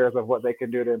the players of what they can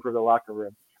do to improve the locker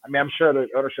room. I mean, I'm sure the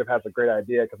ownership has a great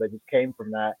idea because they just came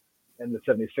from that in the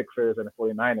 76ers and the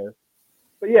 49ers.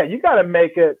 But yeah, you got to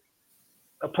make it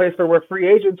a place where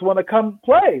free agents want to come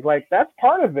play. Like, that's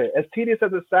part of it. As tedious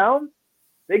as it sounds,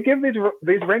 they give these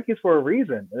rankings for a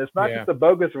reason. And it's not just a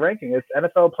bogus ranking. It's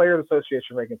NFL Players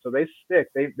Association ranking. So they stick.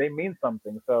 They mean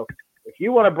something. So if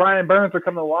you want a Brian Burns to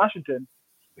come to Washington,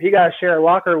 he got to share a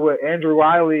locker with Andrew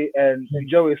Wiley and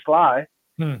Joey Sly.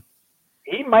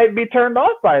 He might be turned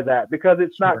off by that because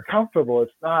it's not comfortable.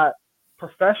 It's not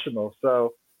professional.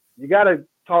 So you got to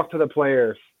talk to the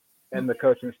players and the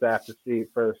coaching staff to see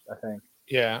first, I think.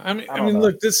 Yeah. I mean,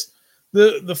 look,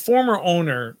 the former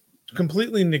owner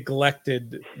completely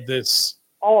neglected this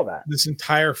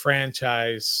entire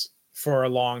franchise for a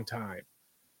long time.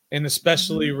 And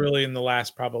especially really in the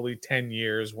last probably 10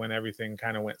 years when everything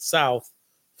kind of went south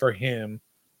for him.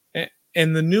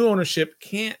 And the new ownership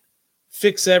can't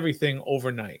fix everything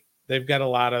overnight. They've got a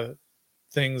lot of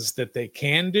things that they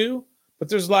can do, but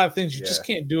there's a lot of things you just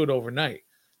can't do it overnight.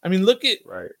 I mean,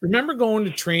 remember going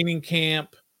to training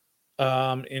camp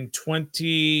in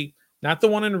not the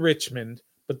one in Richmond,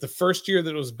 but the first year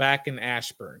that it was back in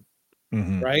Ashburn,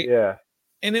 right? Yeah.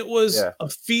 And it was a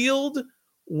field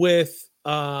with,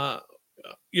 with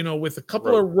a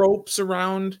couple of ropes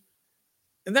around.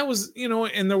 And that was,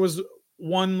 and there was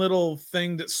one little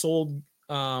thing that sold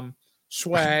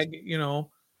swag,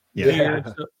 beer.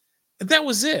 And that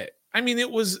was it. I mean, it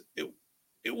was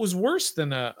worse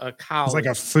than a college. It was like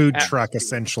a food truck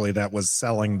essentially that was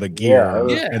selling the gear.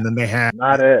 And then they had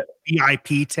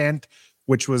VIP tent,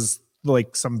 which was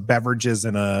like some beverages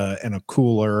in a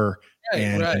cooler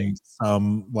and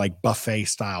some like buffet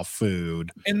style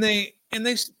food. And they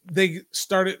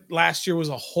started last year was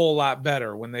a whole lot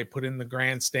better when they put in the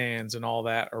grandstands and all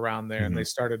that around there, and they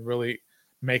started really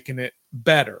making it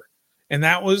better. And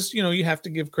that was, you have to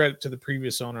give credit to the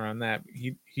previous owner on that.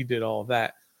 He did all of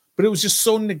that. But it was just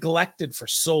so neglected for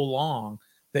so long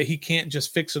that he can't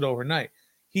just fix it overnight.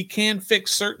 He can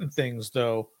fix certain things,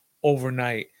 though,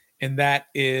 overnight. And that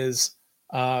is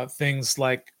things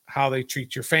like how they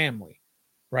treat your family,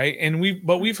 right? And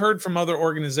we've heard from other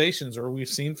organizations, or we've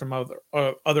seen from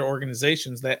other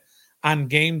organizations that on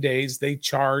game days they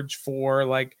charge for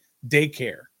like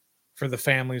daycare for the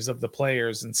families of the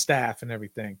players and staff and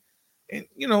everything. And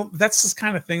that's this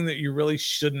kind of thing that you really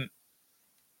shouldn't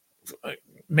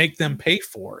make them pay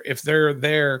for if they're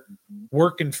there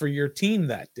working for your team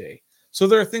that day. So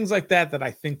there are things like that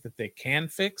I think that they can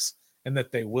fix and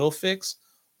that they will fix.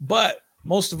 But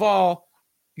most of all,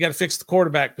 you got to fix the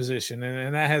quarterback position.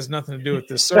 And that has nothing to do with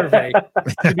this survey.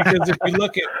 Because if you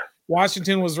look at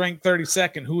Washington was ranked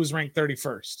 32nd, who was ranked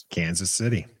 31st? Kansas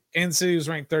City. Kansas City was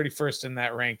ranked 31st in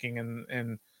that ranking.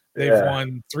 And they've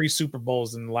won 3 Super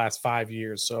Bowls in the last 5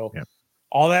 years. So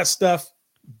all that stuff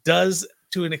does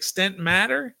to an extent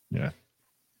matter. Yeah.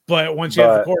 But once you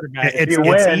have the quarterback,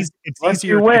 it's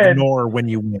easier to ignore when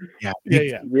you win.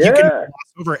 You can gloss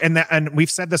over. And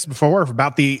we've said this before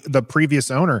about the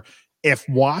previous owner. If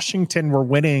Washington were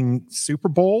winning Super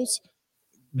Bowls,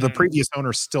 the previous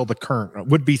owner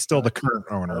would be still the current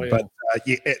owner. But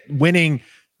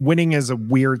winning is a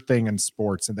weird thing in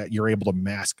sports, and that you're able to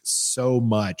mask so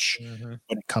much when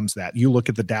it comes to that. You look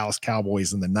at the Dallas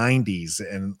Cowboys in the 90s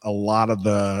and a lot of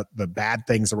the bad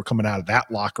things that were coming out of that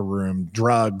locker room,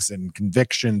 drugs and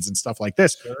convictions and stuff like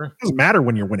this. It doesn't matter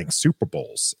when you're winning Super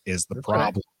Bowls is the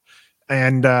problem.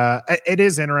 And it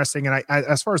is interesting. And I,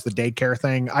 as far as the daycare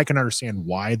thing, I can understand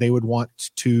why they would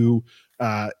want to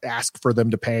ask for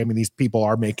them to pay. I mean, these people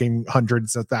are making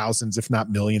hundreds of thousands, if not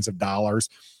millions of dollars.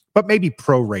 But maybe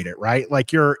prorate it, right?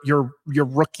 Like your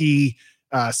rookie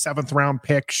 7th round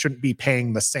pick shouldn't be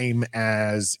paying the same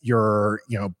as your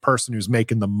person who's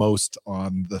making the most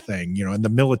on the thing. In the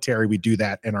military, we do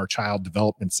that in our child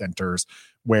development centers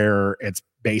where it's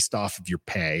based off of your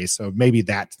pay. So maybe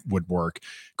that would work.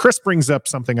 Chris brings up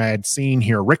something I had seen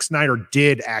here. Rick Snyder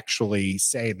did actually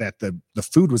say that the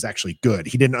food was actually good.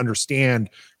 He didn't understand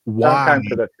why.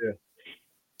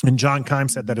 And John Keim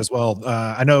said that as well.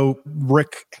 I know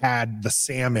Rick had the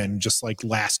salmon just like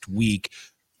last week.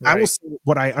 Right. I will say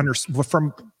what I understand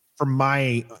from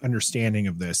my understanding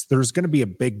of this, there's going to be a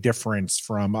big difference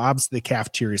from obviously the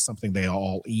cafeteria is something they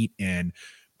all eat in,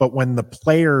 but when the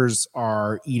players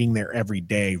are eating there every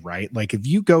day, right? Like if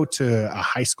you go to a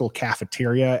high school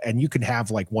cafeteria and you can have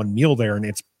like one meal there and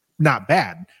it's not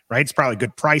bad, right? It's probably a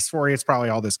good price for you. It's probably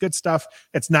all this good stuff.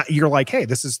 It's not, you're like, hey,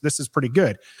 this is pretty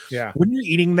good. Yeah. When you're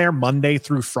eating there Monday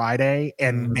through Friday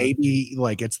and maybe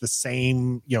like it's the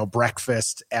same,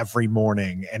 breakfast every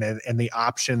morning and the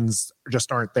options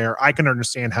just aren't there. I can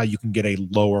understand how you can get a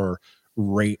lower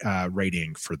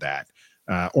rating for that.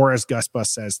 Or as Gus Bus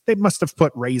says, they must have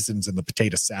put raisins in the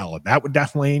potato salad. That would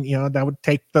definitely, that would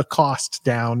take the cost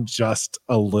down just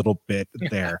a little bit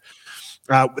there.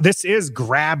 This is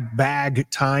grab bag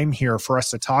time here for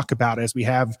us to talk about, as we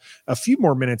have a few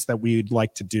more minutes that we'd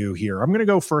like to do here. I'm going to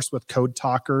go first with Code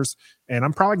Talkers, and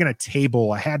I'm probably going to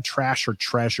table. I had Trash or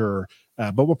Treasure,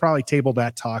 but we'll probably table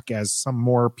that talk as some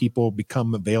more people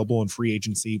become available in free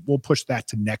agency. We'll push that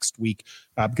to next week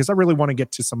because I really want to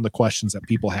get to some of the questions that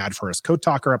people had for us. Code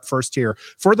Talker up first here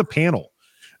for the panel.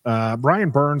 Brian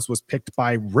Burns was picked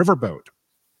by Riverboat.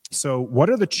 So what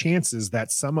are the chances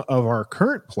that some of our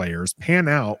current players pan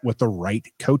out with the right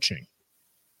coaching?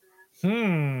 I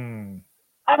mean,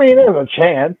 there's a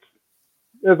chance.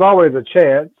 There's always a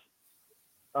chance.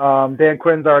 Dan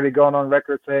Quinn's already gone on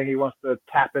record saying he wants to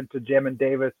tap into Jamin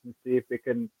Davis and see if he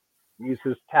can use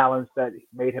his talents that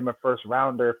made him a first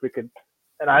rounder. If we could,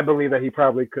 and I believe that he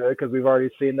probably could, because we've already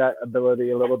seen that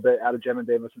ability a little bit out of Jamin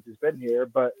Davis since he's been here.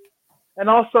 And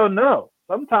also, no.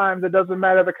 Sometimes it doesn't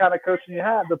matter the kind of coaching you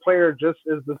have. The player just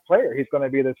is the player. He's going to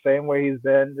be the same way he's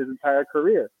been his entire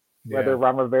career. Yeah. Whether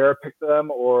Ron Rivera picked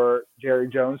them or Jerry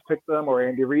Jones picked them or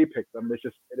Andy Reid picked them. It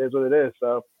is what it is.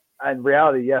 So in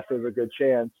reality, yes, there's a good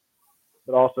chance.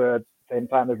 But also at the same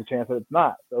time, there's a chance that it's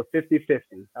not. So 50-50.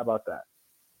 How about that?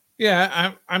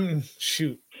 Yeah, I'm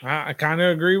shoot. I kind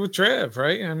of agree with Trev,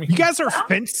 right? I mean, you guys are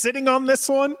fence sitting on this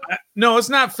one? No, it's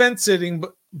not fence sitting,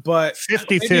 but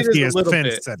 50-50 is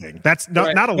fence sitting. That's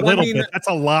not a little bit. That's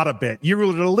a lot of bit. You're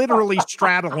literally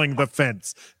straddling the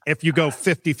fence if you go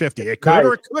 50-50. It could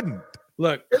or it couldn't.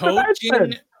 Look,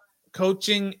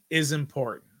 coaching is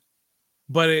important,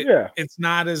 but it's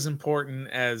not as important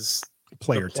as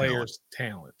player's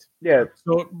talent. Yeah.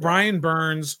 So Brian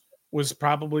Burns was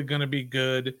probably going to be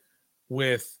good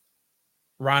with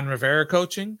Ron Rivera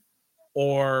coaching,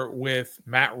 or with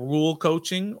Matt Rule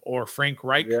coaching, or Frank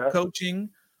Reich coaching.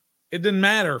 It didn't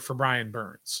matter for Brian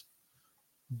Burns.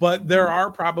 But there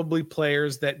are probably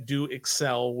players that do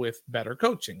excel with better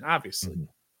coaching, obviously.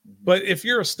 Mm-hmm. But if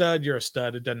you're a stud, you're a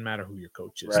stud. It doesn't matter who your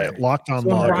coach is. Right. Locked on. So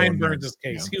in Brian Burns'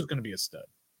 case, he was going to be a stud.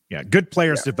 Yeah, good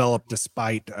players develop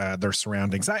despite their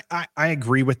surroundings. I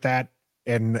agree with that,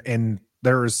 and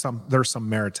there's some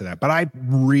merit to that. But I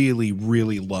really,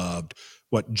 really loved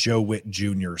what Joe Witt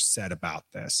Jr. said about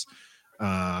this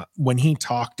when he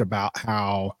talked about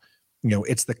how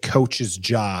it's the coach's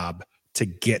job to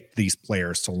get these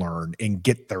players to learn and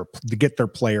get their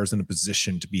players in a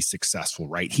position to be successful.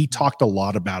 Right? He talked a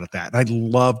lot about that, and I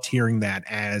loved hearing that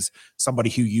as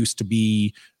somebody who used to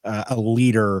be a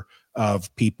leader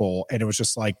of people. And it was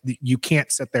just like, you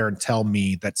can't sit there and tell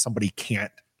me that somebody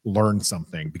can't learn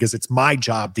something, because it's my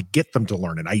job to get them to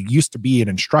learn it. I used to be an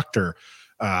instructor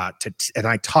and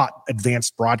I taught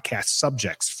advanced broadcast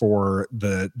subjects for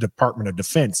the Department of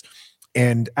Defense.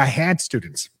 And I had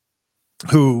students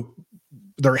who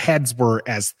their heads were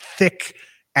as thick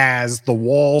as the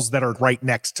walls that are right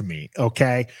next to me.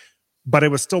 Okay. But it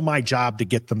was still my job to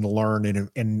get them to learn.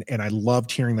 And I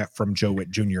loved hearing that from Joe Witt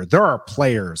Jr. There are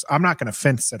players, I'm not going to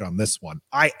fence sit on this one.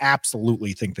 I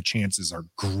absolutely think the chances are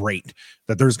great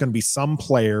that there's going to be some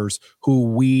players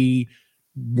who we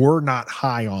were not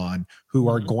high on who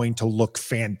are going to look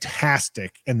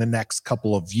fantastic in the next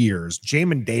couple of years.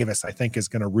 Jamin Davis, I think, is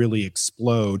going to really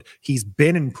explode. He's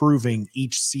been improving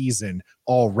each season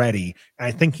already, and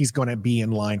I think he's going to be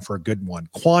in line for a good one.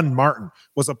 Quan Martin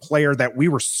was a player that we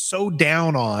were so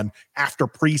down on after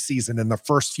preseason in the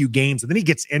first few games, and then he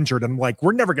gets injured, and I'm like,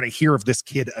 we're never going to hear of this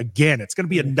kid again. It's going to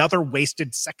be another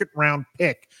wasted second-round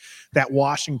pick that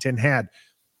Washington had.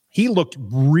 He looked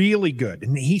really good,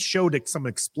 and he showed some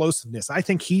explosiveness. I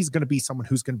think he's going to be someone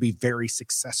who's going to be very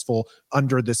successful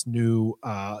under this new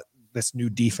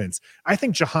defense. I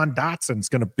think Jahan Dotson's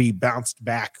going to be bounced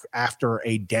back after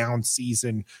a down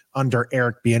season under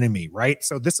Eric Bieniemy, right?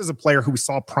 So this is a player who we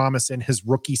saw promise in his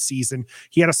rookie season.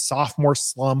 He had a sophomore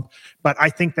slump, but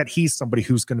I think that he's somebody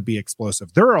who's going to be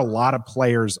explosive. There are a lot of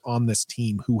players on this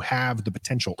team who have the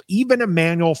potential. Even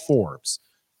Emmanuel Forbes,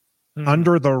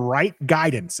 under the right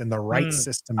guidance and the right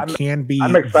system, can be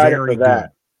very good.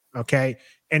 Okay.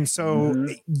 And so,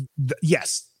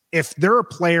 yes, if they're a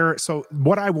player, so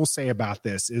what I will say about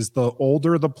this is the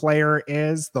older the player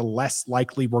is, the less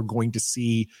likely we're going to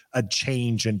see a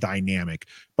change in dynamic.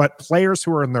 But players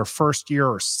who are in their first year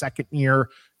or second year,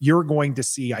 you're going to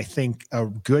see, I think, a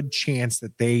good chance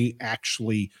that they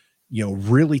actually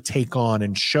really take on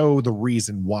and show the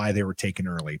reason why they were taken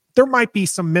early. There might be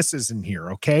some misses in here,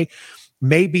 okay?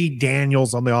 Maybe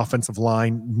Daniels on the offensive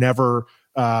line never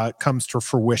comes to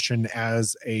fruition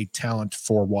as a talent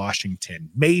for Washington.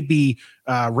 Maybe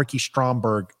Ricky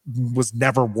Stromberg was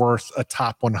never worth a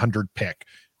top 100 pick.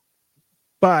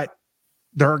 But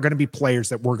there are going to be players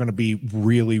that we're going to be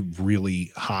really,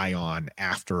 really high on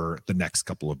after the next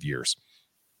couple of years.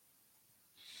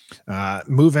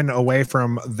 Moving away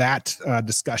from that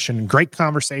discussion, great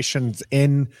conversations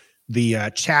in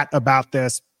the chat about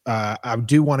this. I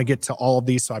do want to get to all of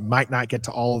these, so I might not get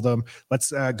to all of them.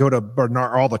 Let's go to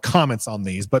Bernard, all the comments on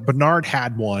these. But Bernard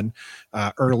had one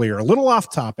earlier, a little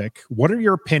off topic. What are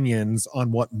your opinions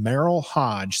on what Merrill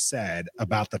Hodge said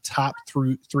about the top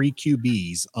three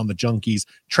QBs on the Junkies?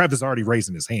 Trev is already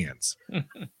raising his hands.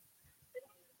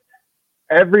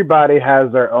 Everybody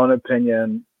has their own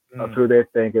opinion of who they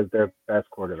think is their best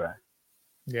quarterback.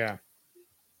 Yeah.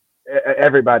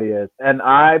 Everybody is. And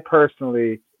I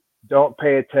personally don't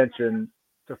pay attention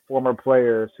to former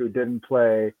players who didn't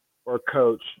play or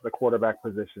coach the quarterback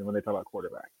position when they talk about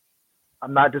quarterback.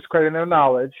 I'm not discrediting their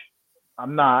knowledge.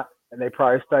 I'm not. And they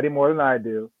probably study more than I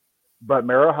do. But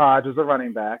Merrill Hodge is a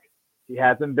running back. He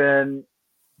hasn't been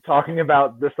talking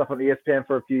about this stuff on ESPN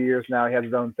for a few years now. He has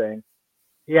his own thing.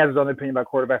 He has his own opinion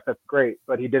about quarterbacks. That's great,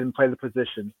 but he didn't play the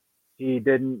position. He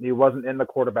wasn't in the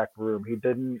quarterback room.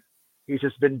 He's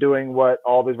just been doing what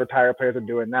all these retired players are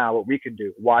doing now, what we can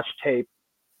do, watch tape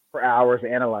for hours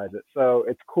and analyze it. So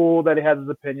it's cool that he has his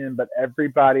opinion, but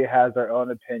everybody has their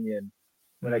own opinion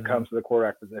when it comes to the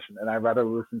quarterback position. And I'd rather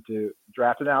listen to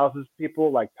draft analysis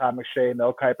people like Tom McShay,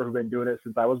 Mel Kiper, who've been doing it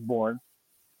since I was born,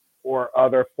 or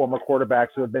other former quarterbacks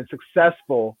who have been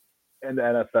successful in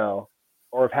the NFL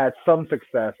or have had some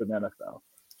success in the NFL.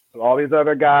 So all these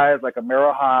other guys like a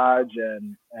Merrill Hodge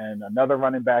and another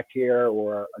running back here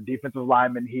or a defensive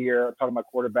lineman here, talking about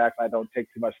quarterbacks, I don't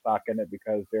take too much stock in it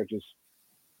because they're just,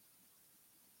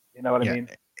 you know what I mean?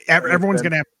 Everyone's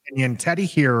going to have an opinion. Teddy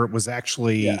here was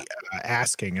actually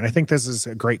asking, and I think this is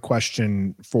a great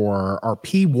question for our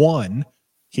P1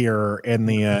 here in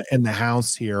the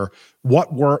house here.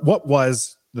 What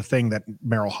was the thing that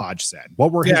Merrill Hodge said? Who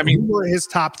were his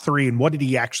top three, and what did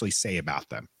he actually say about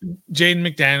them?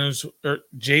 Jaden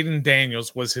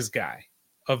Daniels was his guy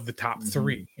of the top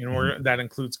three. That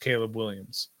includes Caleb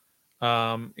Williams.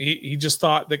 He just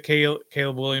thought that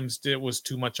Caleb Williams was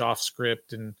too much off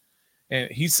script, and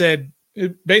he said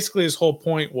basically his whole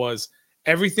point was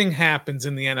everything happens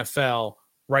in the NFL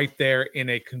right there in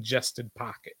a congested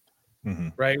pocket,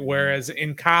 right? Whereas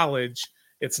in college,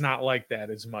 it's not like that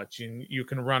as much. You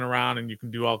can run around and you can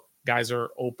do guys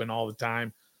are open all the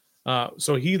time.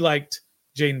 So he liked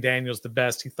Jaden Daniels the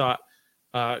best. He thought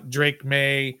Drake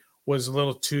May was a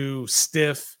little too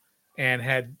stiff and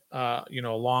had a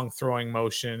long throwing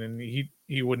motion, and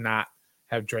he would not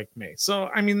have Drake May. So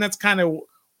I mean that's kind of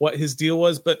what his deal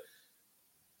was, but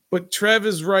Trev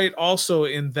is right also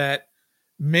in that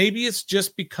maybe it's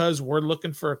just because we're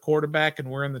looking for a quarterback and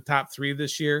we're in the top three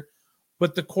this year.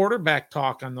 But the quarterback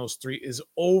talk on those three is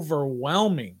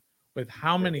overwhelming with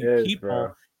how many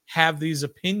people have these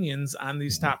opinions on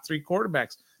these top three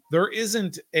quarterbacks. There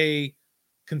isn't a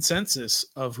consensus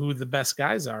of who the best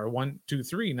guys are. 1, 2,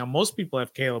 3. Now, most people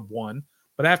have Caleb 1,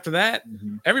 but after that,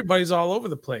 everybody's all over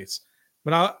the place.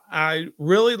 But I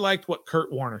really liked what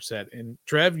Kurt Warner said. And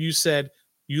Trev, you said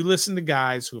you listen to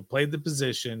guys who have played the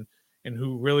position and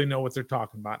who really know what they're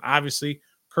talking about. Obviously,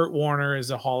 Kurt Warner is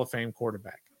a Hall of Fame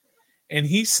quarterback. And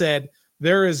he said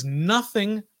there is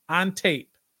nothing on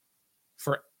tape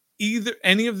for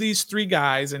any of these three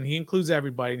guys, and he includes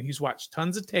everybody, and he's watched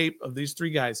tons of tape of these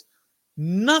three guys.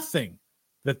 Nothing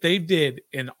that they did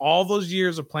in all those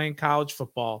years of playing college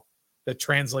football that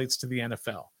translates to the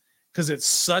NFL, because it's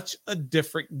such a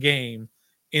different game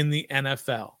in the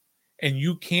NFL. And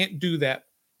you can't do that.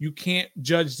 You can't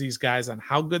judge these guys on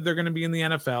how good they're going to be in the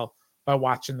NFL by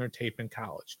watching their tape in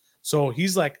college. So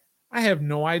he's like, I have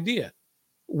no idea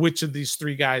which of these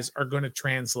three guys are going to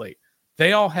translate.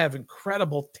 They all have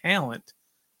incredible talent,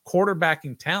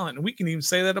 quarterbacking talent. And we can even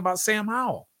say that about Sam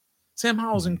Howell. Sam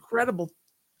Howell's incredible.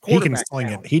 He can sling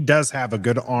it. He does have a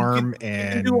good arm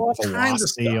and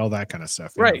velocity, all that kind of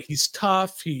stuff. Right. He's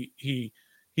tough. He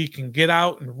can get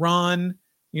out and run.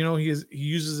 He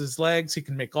uses his legs. He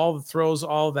can make all the throws,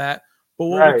 all that. But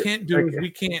what we can't do is we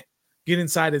can't get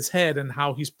inside his head and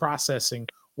how he's processing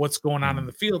what's going on in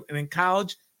the field. And in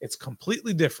college, it's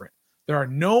completely different. There are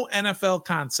no NFL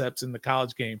concepts in the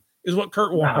college game, is what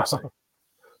Kurt Warner said.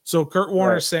 So Kurt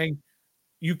Warner is saying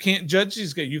you can't judge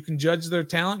these guys. You can judge their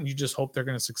talent, and you just hope they're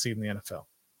going to succeed in the NFL.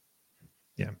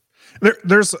 Yeah.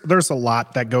 There's a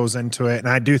lot that goes into it, and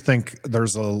I do think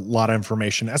there's a lot of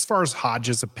information. As far as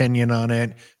Hodge's opinion on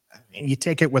it, you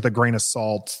take it with a grain of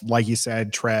salt. Like you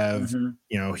said, Trev,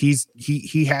 you know,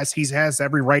 he has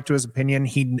every right to his opinion.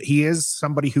 He is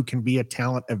somebody who can be a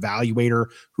talent evaluator,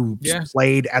 who's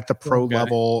played at the pro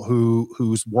level,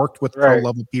 who's worked with pro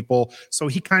level people. So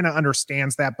he kind of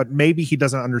understands that, but maybe he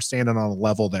doesn't understand it on a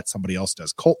level that somebody else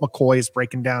does. Colt McCoy is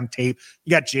breaking down tape.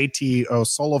 You got JT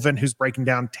O'Sullivan who's breaking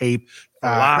down tape.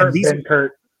 Ben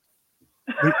Kurt.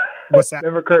 What's that?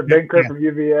 Remember Kurt? Ben Kurt from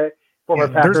UVA.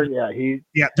 There's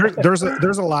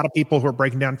a lot of people who are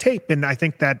breaking down tape, and I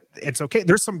think that it's okay.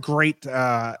 There's some great,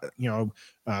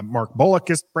 Mark Bullock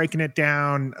is breaking it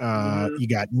down. You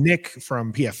got Nick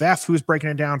from PFF who's breaking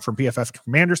it down from PFF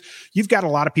Commanders. You've got a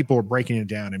lot of people who are breaking it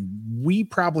down, and we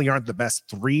probably aren't the best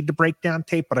three to break down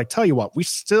tape, but I tell you what, we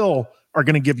still are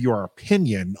going to give you our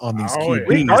opinion on these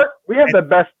QBs. We have the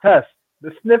best test.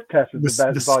 The sniff test is the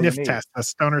best. The sniff test, the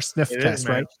Stoner sniff test,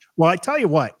 right? Well, I tell you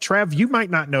what, Trev, you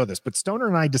might not know this, but Stoner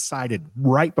and I decided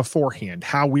right beforehand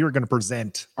how we were going to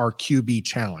present our QB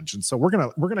challenge, and so we're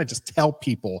gonna just tell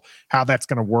people how that's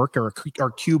going to work, or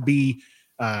our QB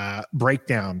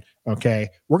breakdown. Okay,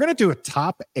 we're gonna do a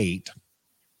top 8.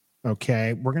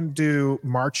 Okay, we're gonna do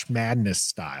March Madness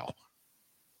style.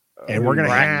 And we're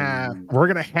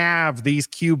gonna have these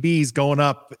QBs going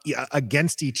up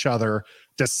against each other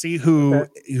to see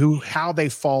how they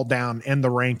fall down in the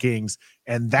rankings,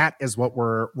 and that is what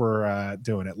we're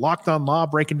doing. It Locked On Law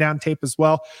breaking down tape as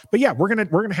well. But yeah, we're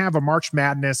gonna have a March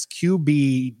Madness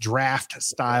QB draft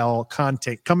style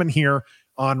content coming here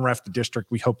on Ref the District.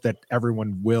 We hope that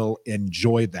everyone will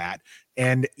enjoy that.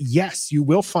 And yes, you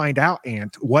will find out,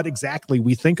 Ant, what exactly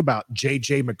we think about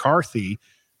JJ McCarthy,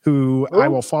 who I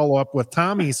will follow up with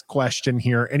Tommy's question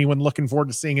here. Anyone looking forward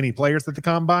to seeing any players at the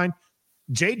Combine?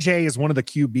 JJ is one of the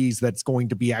QBs that's going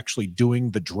to be actually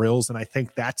doing the drills, and I think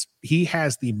he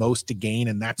has the most to gain,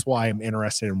 and that's why I'm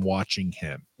interested in watching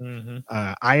him.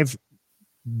 I've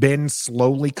been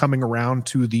slowly coming around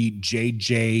to the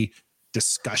JJ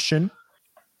discussion.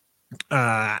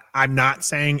 I'm not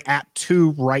saying at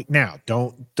 2 right now.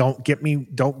 Don't get me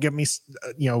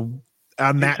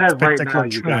on that particular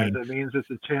train. It means it's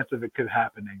a chance of it could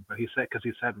happening, but he said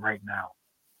right now.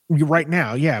 Right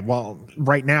now, yeah. Well,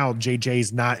 right now,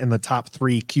 JJ's not in the top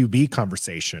 3 QB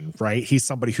conversation, right? He's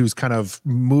somebody who's kind of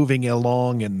moving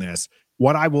along in this.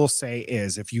 What I will say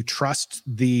is, if you trust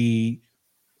the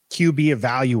QB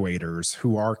evaluators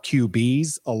who are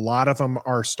QBs, a lot of them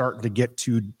are starting to get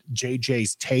to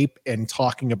JJ's tape and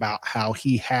talking about how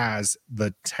he has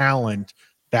the talent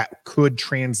that could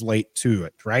translate to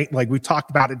it, right? Like we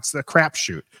talked about, it's a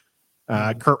crapshoot.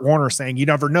 Kurt Warner saying you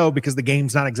never know because the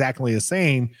game's not exactly the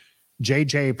same.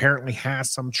 JJ apparently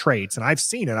has some traits, and I've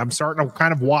seen it. I'm starting to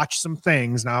kind of watch some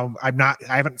things now. I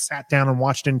haven't sat down and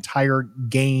watched an entire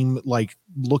game, like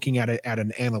looking at it at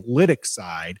an analytics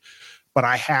side, but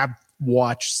I have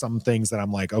watched some things that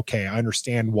I'm like, okay, I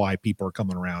understand why people are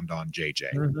coming around on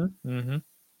JJ.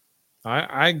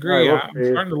 I agree. I'm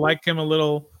starting to like him a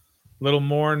little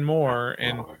more and more,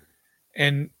 and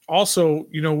also,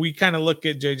 we kind of look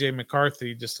at JJ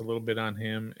McCarthy just a little bit on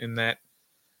him in that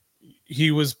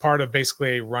he was part of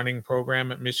basically a running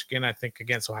program at Michigan. I think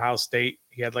against Ohio State,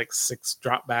 he had like 6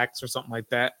 dropbacks or something like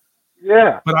that.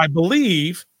 Yeah. But I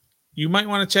believe, you might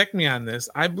want to check me on this,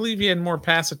 I believe he had more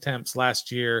pass attempts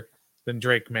last year than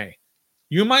Drake May.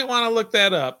 You might want to look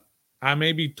that up. I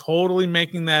may be totally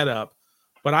making that up,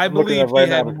 but I believe he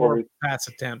had more pass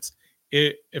attempts.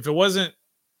 If it wasn't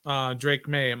Drake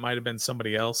May, it might have been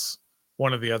somebody else,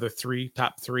 one of the other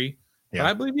top 3. Yeah. But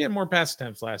I believe he had more pass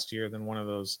attempts last year than one of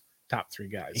those top 3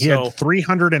 guys. He had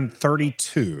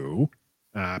 332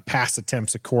 pass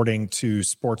attempts according to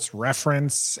Sports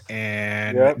Reference,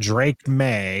 and Drake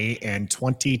May in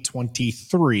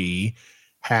 2023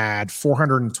 had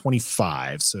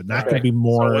 425. So not going to be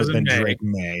more than Drake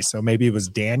May. So maybe it was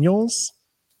Daniels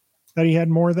that he had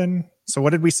more than. So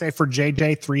what did we say for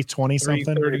JJ? 320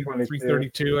 something?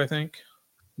 332, I think.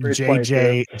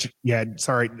 JJ,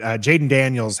 Jaden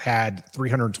Daniels had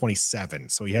 327.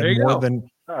 So he had more than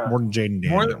Jaden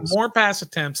Daniels. More pass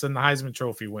attempts than the Heisman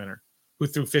Trophy winner, who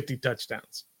threw 50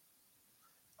 touchdowns.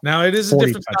 Now it is a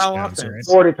different style offense. Right?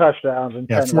 40 touchdowns and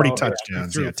 10 40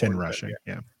 touchdowns. 10 rushing.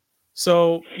 Yeah.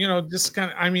 So, just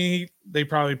kind of, they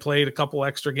probably played a couple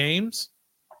extra games,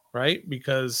 right?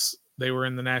 Because they were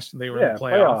in the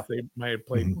playoff. They might have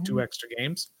played 2 extra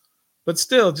games. But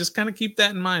still, just kind of keep that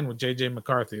in mind with JJ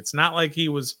McCarthy. It's not like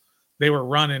they were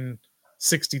running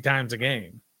 60 times a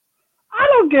game. I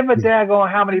don't give a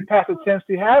daggone how many pass attempts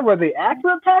he had. Were they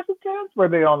accurate pass attempts? Were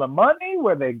they on the money?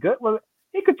 Were they good?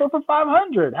 He could throw for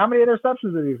 500. How many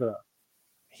interceptions did he throw?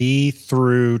 He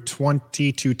threw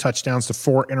 22 touchdowns to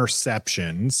 4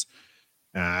 interceptions.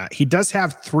 He does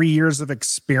have 3 years of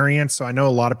experience, so I know a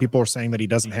lot of people are saying that he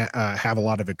doesn't have a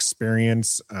lot of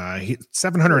experience.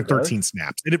 713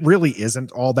 snaps. It really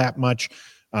isn't all that much,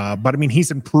 but I mean,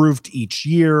 he's improved each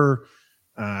year.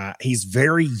 He's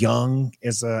very young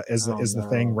is the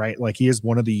thing, right? Like he is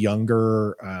one of the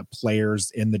younger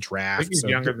players in the draft. I think he's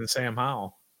younger than Sam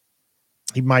Howell.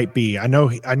 He might be. I know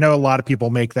a lot of people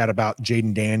make that about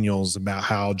Jaden Daniels, about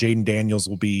how Jaden Daniels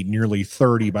will be nearly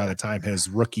 30 by the time his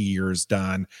rookie year is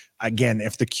done. Again,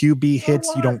 if the QB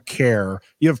hits, you don't care.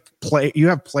 You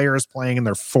have players playing in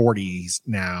their 40s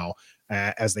now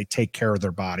as they take care of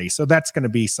their body. So that's going to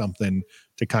be something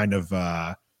to kind of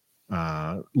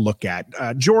look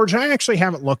at. George, I actually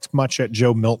haven't looked much at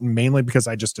Joe Milton, mainly because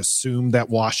I just assumed that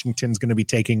Washington's going to be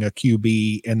taking a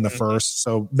QB in the first.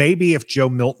 So maybe if Joe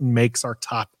Milton makes our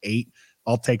top 8,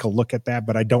 I'll take a look at that,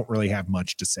 but I don't really have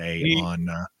much to say on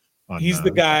he's the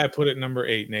guy I put at number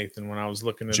 8, Nathan, when I was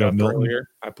looking it up earlier.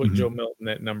 I put Joe Milton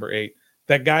at number 8.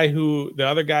 That guy the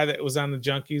other guy that was on the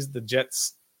Junkies, the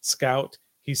Jets scout,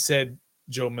 he said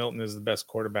Joe Milton is the best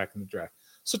quarterback in the draft.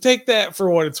 So take that for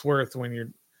what it's worth when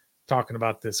you're talking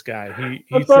about this guy.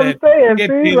 He said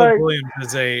Caleb Williams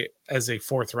as a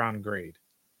 4th round grade.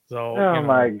 So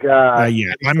my God.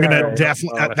 Yeah, I'm gonna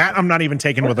definitely that I'm not even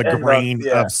taking with a grain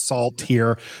of salt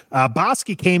here.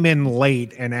 Bosky came in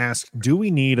late and asked, do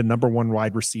we need a number 1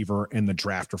 wide receiver in the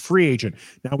draft or free agent?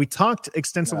 Now we talked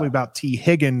extensively about T.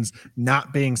 Higgins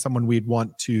not being someone we'd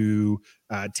want to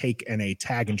take in a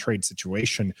tag and trade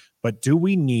situation, but do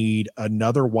we need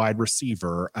another wide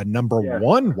receiver, a number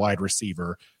 1 wide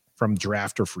receiver from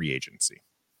draft or free agency?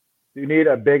 You need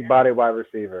a big body wide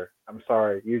receiver. I'm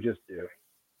sorry, you just do.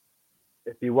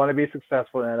 If you want to be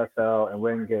successful in NFL and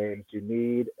win games, you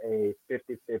need a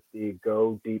 50-50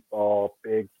 go deep ball,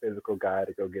 big physical guy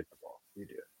to go get the ball. You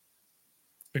do.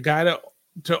 The guy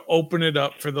to open it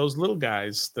up for those little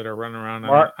guys that are running around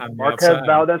on the Marquez outside.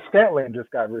 Valdez-Scantling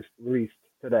just got released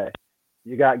today.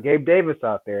 You got Gabe Davis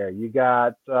out there. You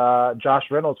got Josh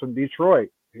Reynolds from Detroit,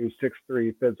 who's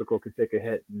 6'3", physical, can take a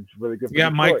hit and is really good for You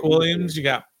got Detroit. Mike Williams. You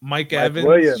got Mike Evans.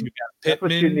 Williams. You got Pittman.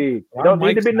 That's what you need. They don't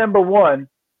need to be number 1.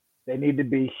 They need to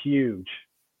be huge.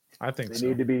 I think they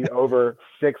need to be over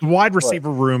 6. The wide receiver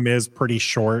room is pretty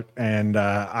short, and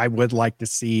I would like to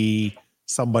see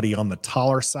somebody on the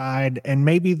taller side, and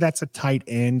maybe that's a tight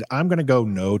end. I'm going to go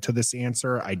no to this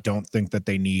answer. I don't think that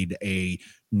they need a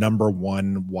number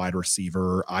 1 wide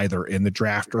receiver either in the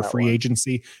draft or free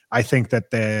agency. I think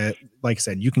that like I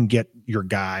said, you can get your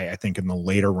guy, I think, in the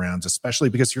later rounds, especially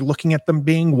because you're looking at them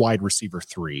being wide receiver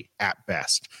 3 at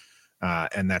best.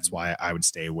 And that's why I would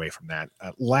stay away from that.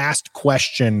 Last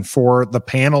question for the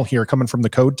panel here, coming from the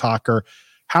Code Talker.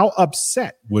 How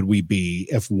upset would we be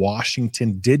if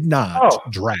Washington did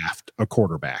not draft a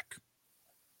quarterback?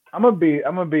 I'm gonna be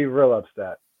real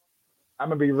upset.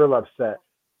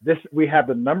 We have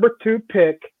the number 2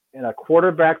 pick in a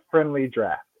quarterback friendly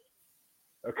draft.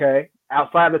 Okay,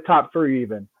 outside the top 3,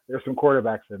 even there's some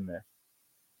quarterbacks in there.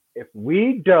 If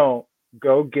we don't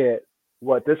go get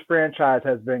what this franchise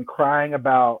has been crying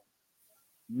about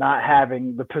not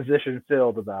having the position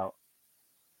filled about,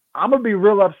 I'm going to be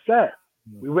real upset.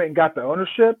 We went and got the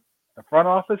ownership, the front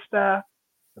office staff,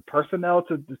 the personnel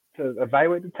to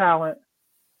evaluate the talent.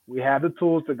 We have the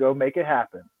tools to go make it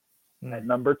happen at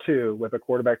number 2 with a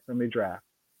quarterback-friendly draft.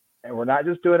 And we're not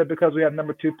just doing it because we have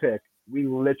number 2 pick. We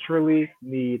literally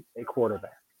need a quarterback.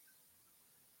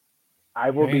 I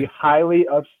will be highly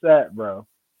upset, bro,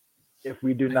 if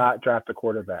we do not draft a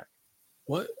quarterback.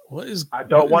 I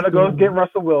don't want to go get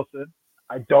Russell Wilson.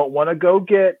 I don't want to go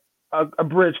get a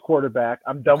bridge quarterback.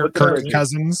 I'm done with the Kirk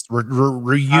Cousins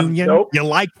reunion. Nope. You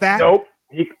like that? Nope.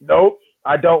 Nope.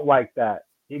 I don't like that.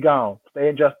 He gone.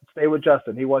 Stay with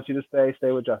Justin. He wants you to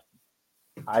stay with Justin.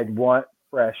 I want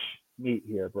fresh meat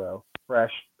here, bro.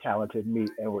 Fresh, talented meat,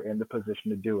 and we're in the position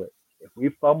to do it. If we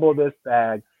fumble this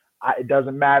bag, it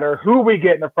doesn't matter who we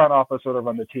get in the front office or to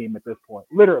run the team at this point,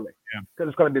 literally, because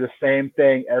it's going to be the same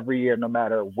thing every year, no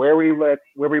matter where we live,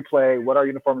 where we play, what our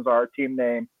uniforms are, team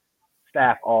name,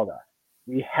 staff, all that.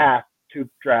 We have to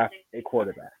draft a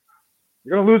quarterback.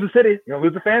 You're going to lose the city. You're going to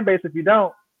lose the fan base if you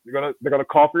don't. They're going to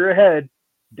call for your head.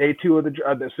 Day 2 of as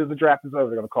soon as the draft is over,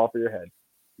 they're going to call for your head.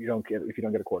 If you don't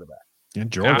get a quarterback.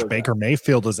 And George Baker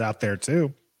Mayfield is out there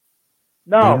too.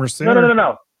 No.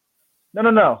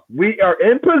 We are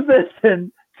in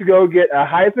position to go get a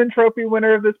Heisman Trophy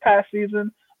winner of this past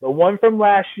season, the one from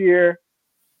last year,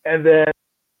 and then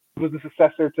was the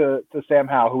successor to Sam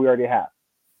Howell, who we already have.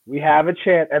 We have a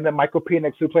chance, and then Michael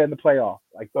Penix, who played in the playoff,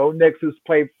 like Bo Nix, who's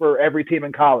played for every team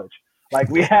in college. Like,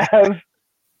 we have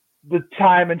the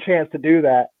time and chance to do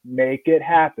that. Make it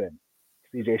happen.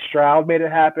 CJ Stroud made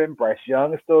it happen. Bryce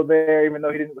Young is still there, even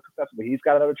though he didn't look successful, but he's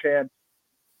got another chance.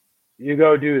 You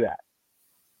go do that.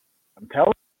 I'm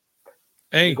telling you.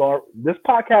 Hey, this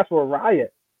podcast will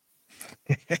riot.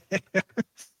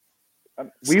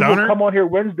 We will come on here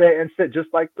Wednesday and sit just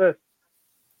like this.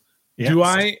 Yes.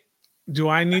 Do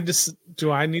I need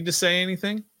to say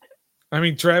anything? I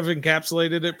mean, Trev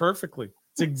encapsulated it perfectly.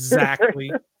 It's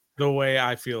exactly the way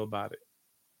I feel about it.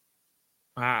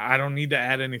 I don't need to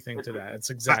add anything to that. It's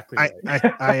exactly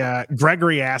right.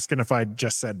 Gregory asking if I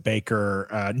just said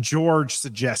Baker. George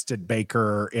suggested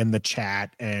Baker in the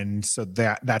chat, and so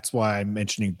that's why I'm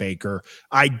mentioning Baker.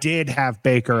 I did have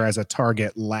Baker as a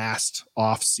target last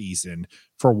offseason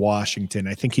for Washington.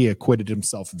 I think he acquitted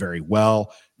himself very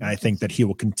well, and I think that he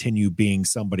will continue being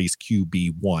somebody's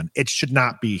QB1. It should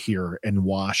not be here in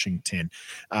Washington.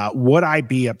 Would I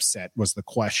be upset was the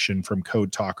question from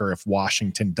Code Talker if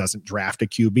Washington doesn't draft a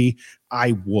QB?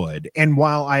 I would. And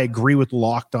while I agree with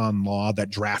Locked On Law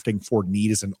that drafting for need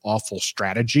is an awful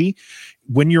strategy,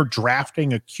 when you're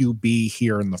drafting a QB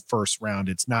here in the first round,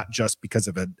 it's not just because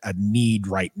of a need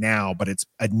right now, but it's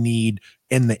a need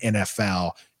in the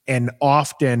NFL. And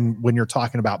often when you're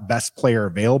talking about best player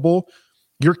available,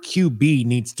 your QB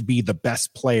needs to be the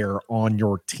best player on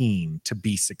your team to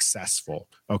be successful.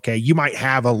 Okay. You might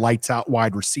have a lights out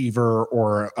wide receiver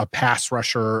or a pass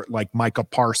rusher like Micah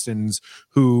Parsons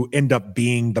who end up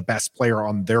being the best player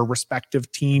on their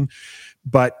respective team,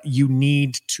 but you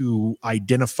need to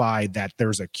identify that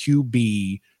there's a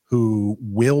QB who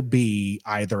will be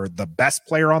either the best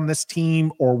player on this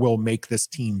team or will make this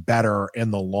team better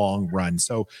in the long run.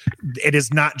 So it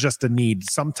is not just a need.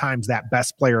 Sometimes that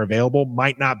best player available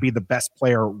might not be the best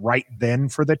player right then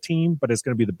for the team, but it's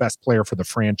going to be the best player for the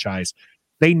franchise.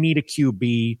 They need a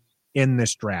QB in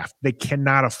this draft. They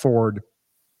cannot afford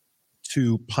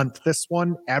to punt this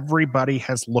one. Everybody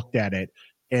has looked at it,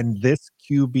 and this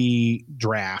QB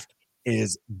draft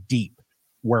is deep.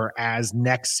 Whereas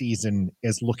next season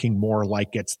is looking more like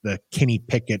it's the Kenny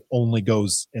Pickett only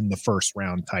goes in the first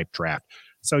round type draft.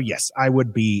 So yes, I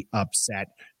would be upset.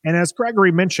 And as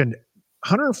Gregory mentioned,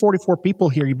 144 people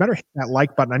here. You better hit that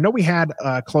like button. I know we had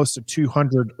close to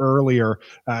 200 earlier,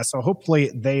 so hopefully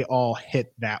they all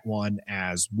hit that one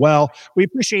as well. We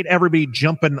appreciate everybody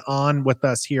jumping on with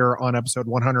us here on episode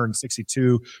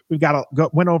 162. We've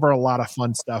went over a lot of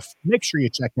fun stuff. Make sure you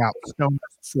check out Stone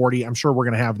 40. I'm sure we're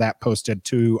going to have that posted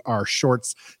to our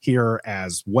shorts here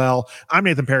as well. I'm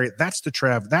Nathan Perry. That's the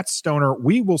Trev. That's Stoner.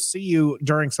 We will see you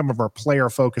during some of our player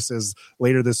focuses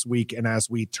later this week, and as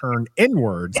we turn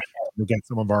inwards, we'll get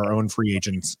some of our own free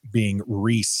agents being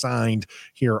re-signed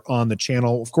here on the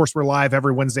channel. Of course, we're live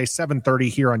every Wednesday, 7:30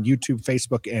 here on YouTube,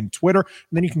 Facebook, and Twitter. And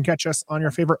then you can catch us on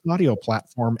your favorite audio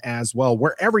platform as well.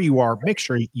 Wherever you are, make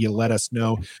sure you let us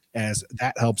know, as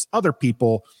that helps other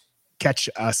people catch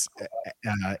us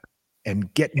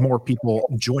and get more people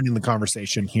joining the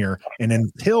conversation here. And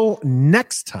until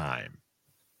next time.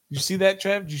 You see that,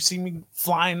 Trev? Did you see me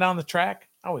flying down the track?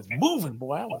 I was moving,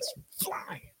 boy. I was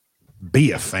flying.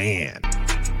 Be a fan.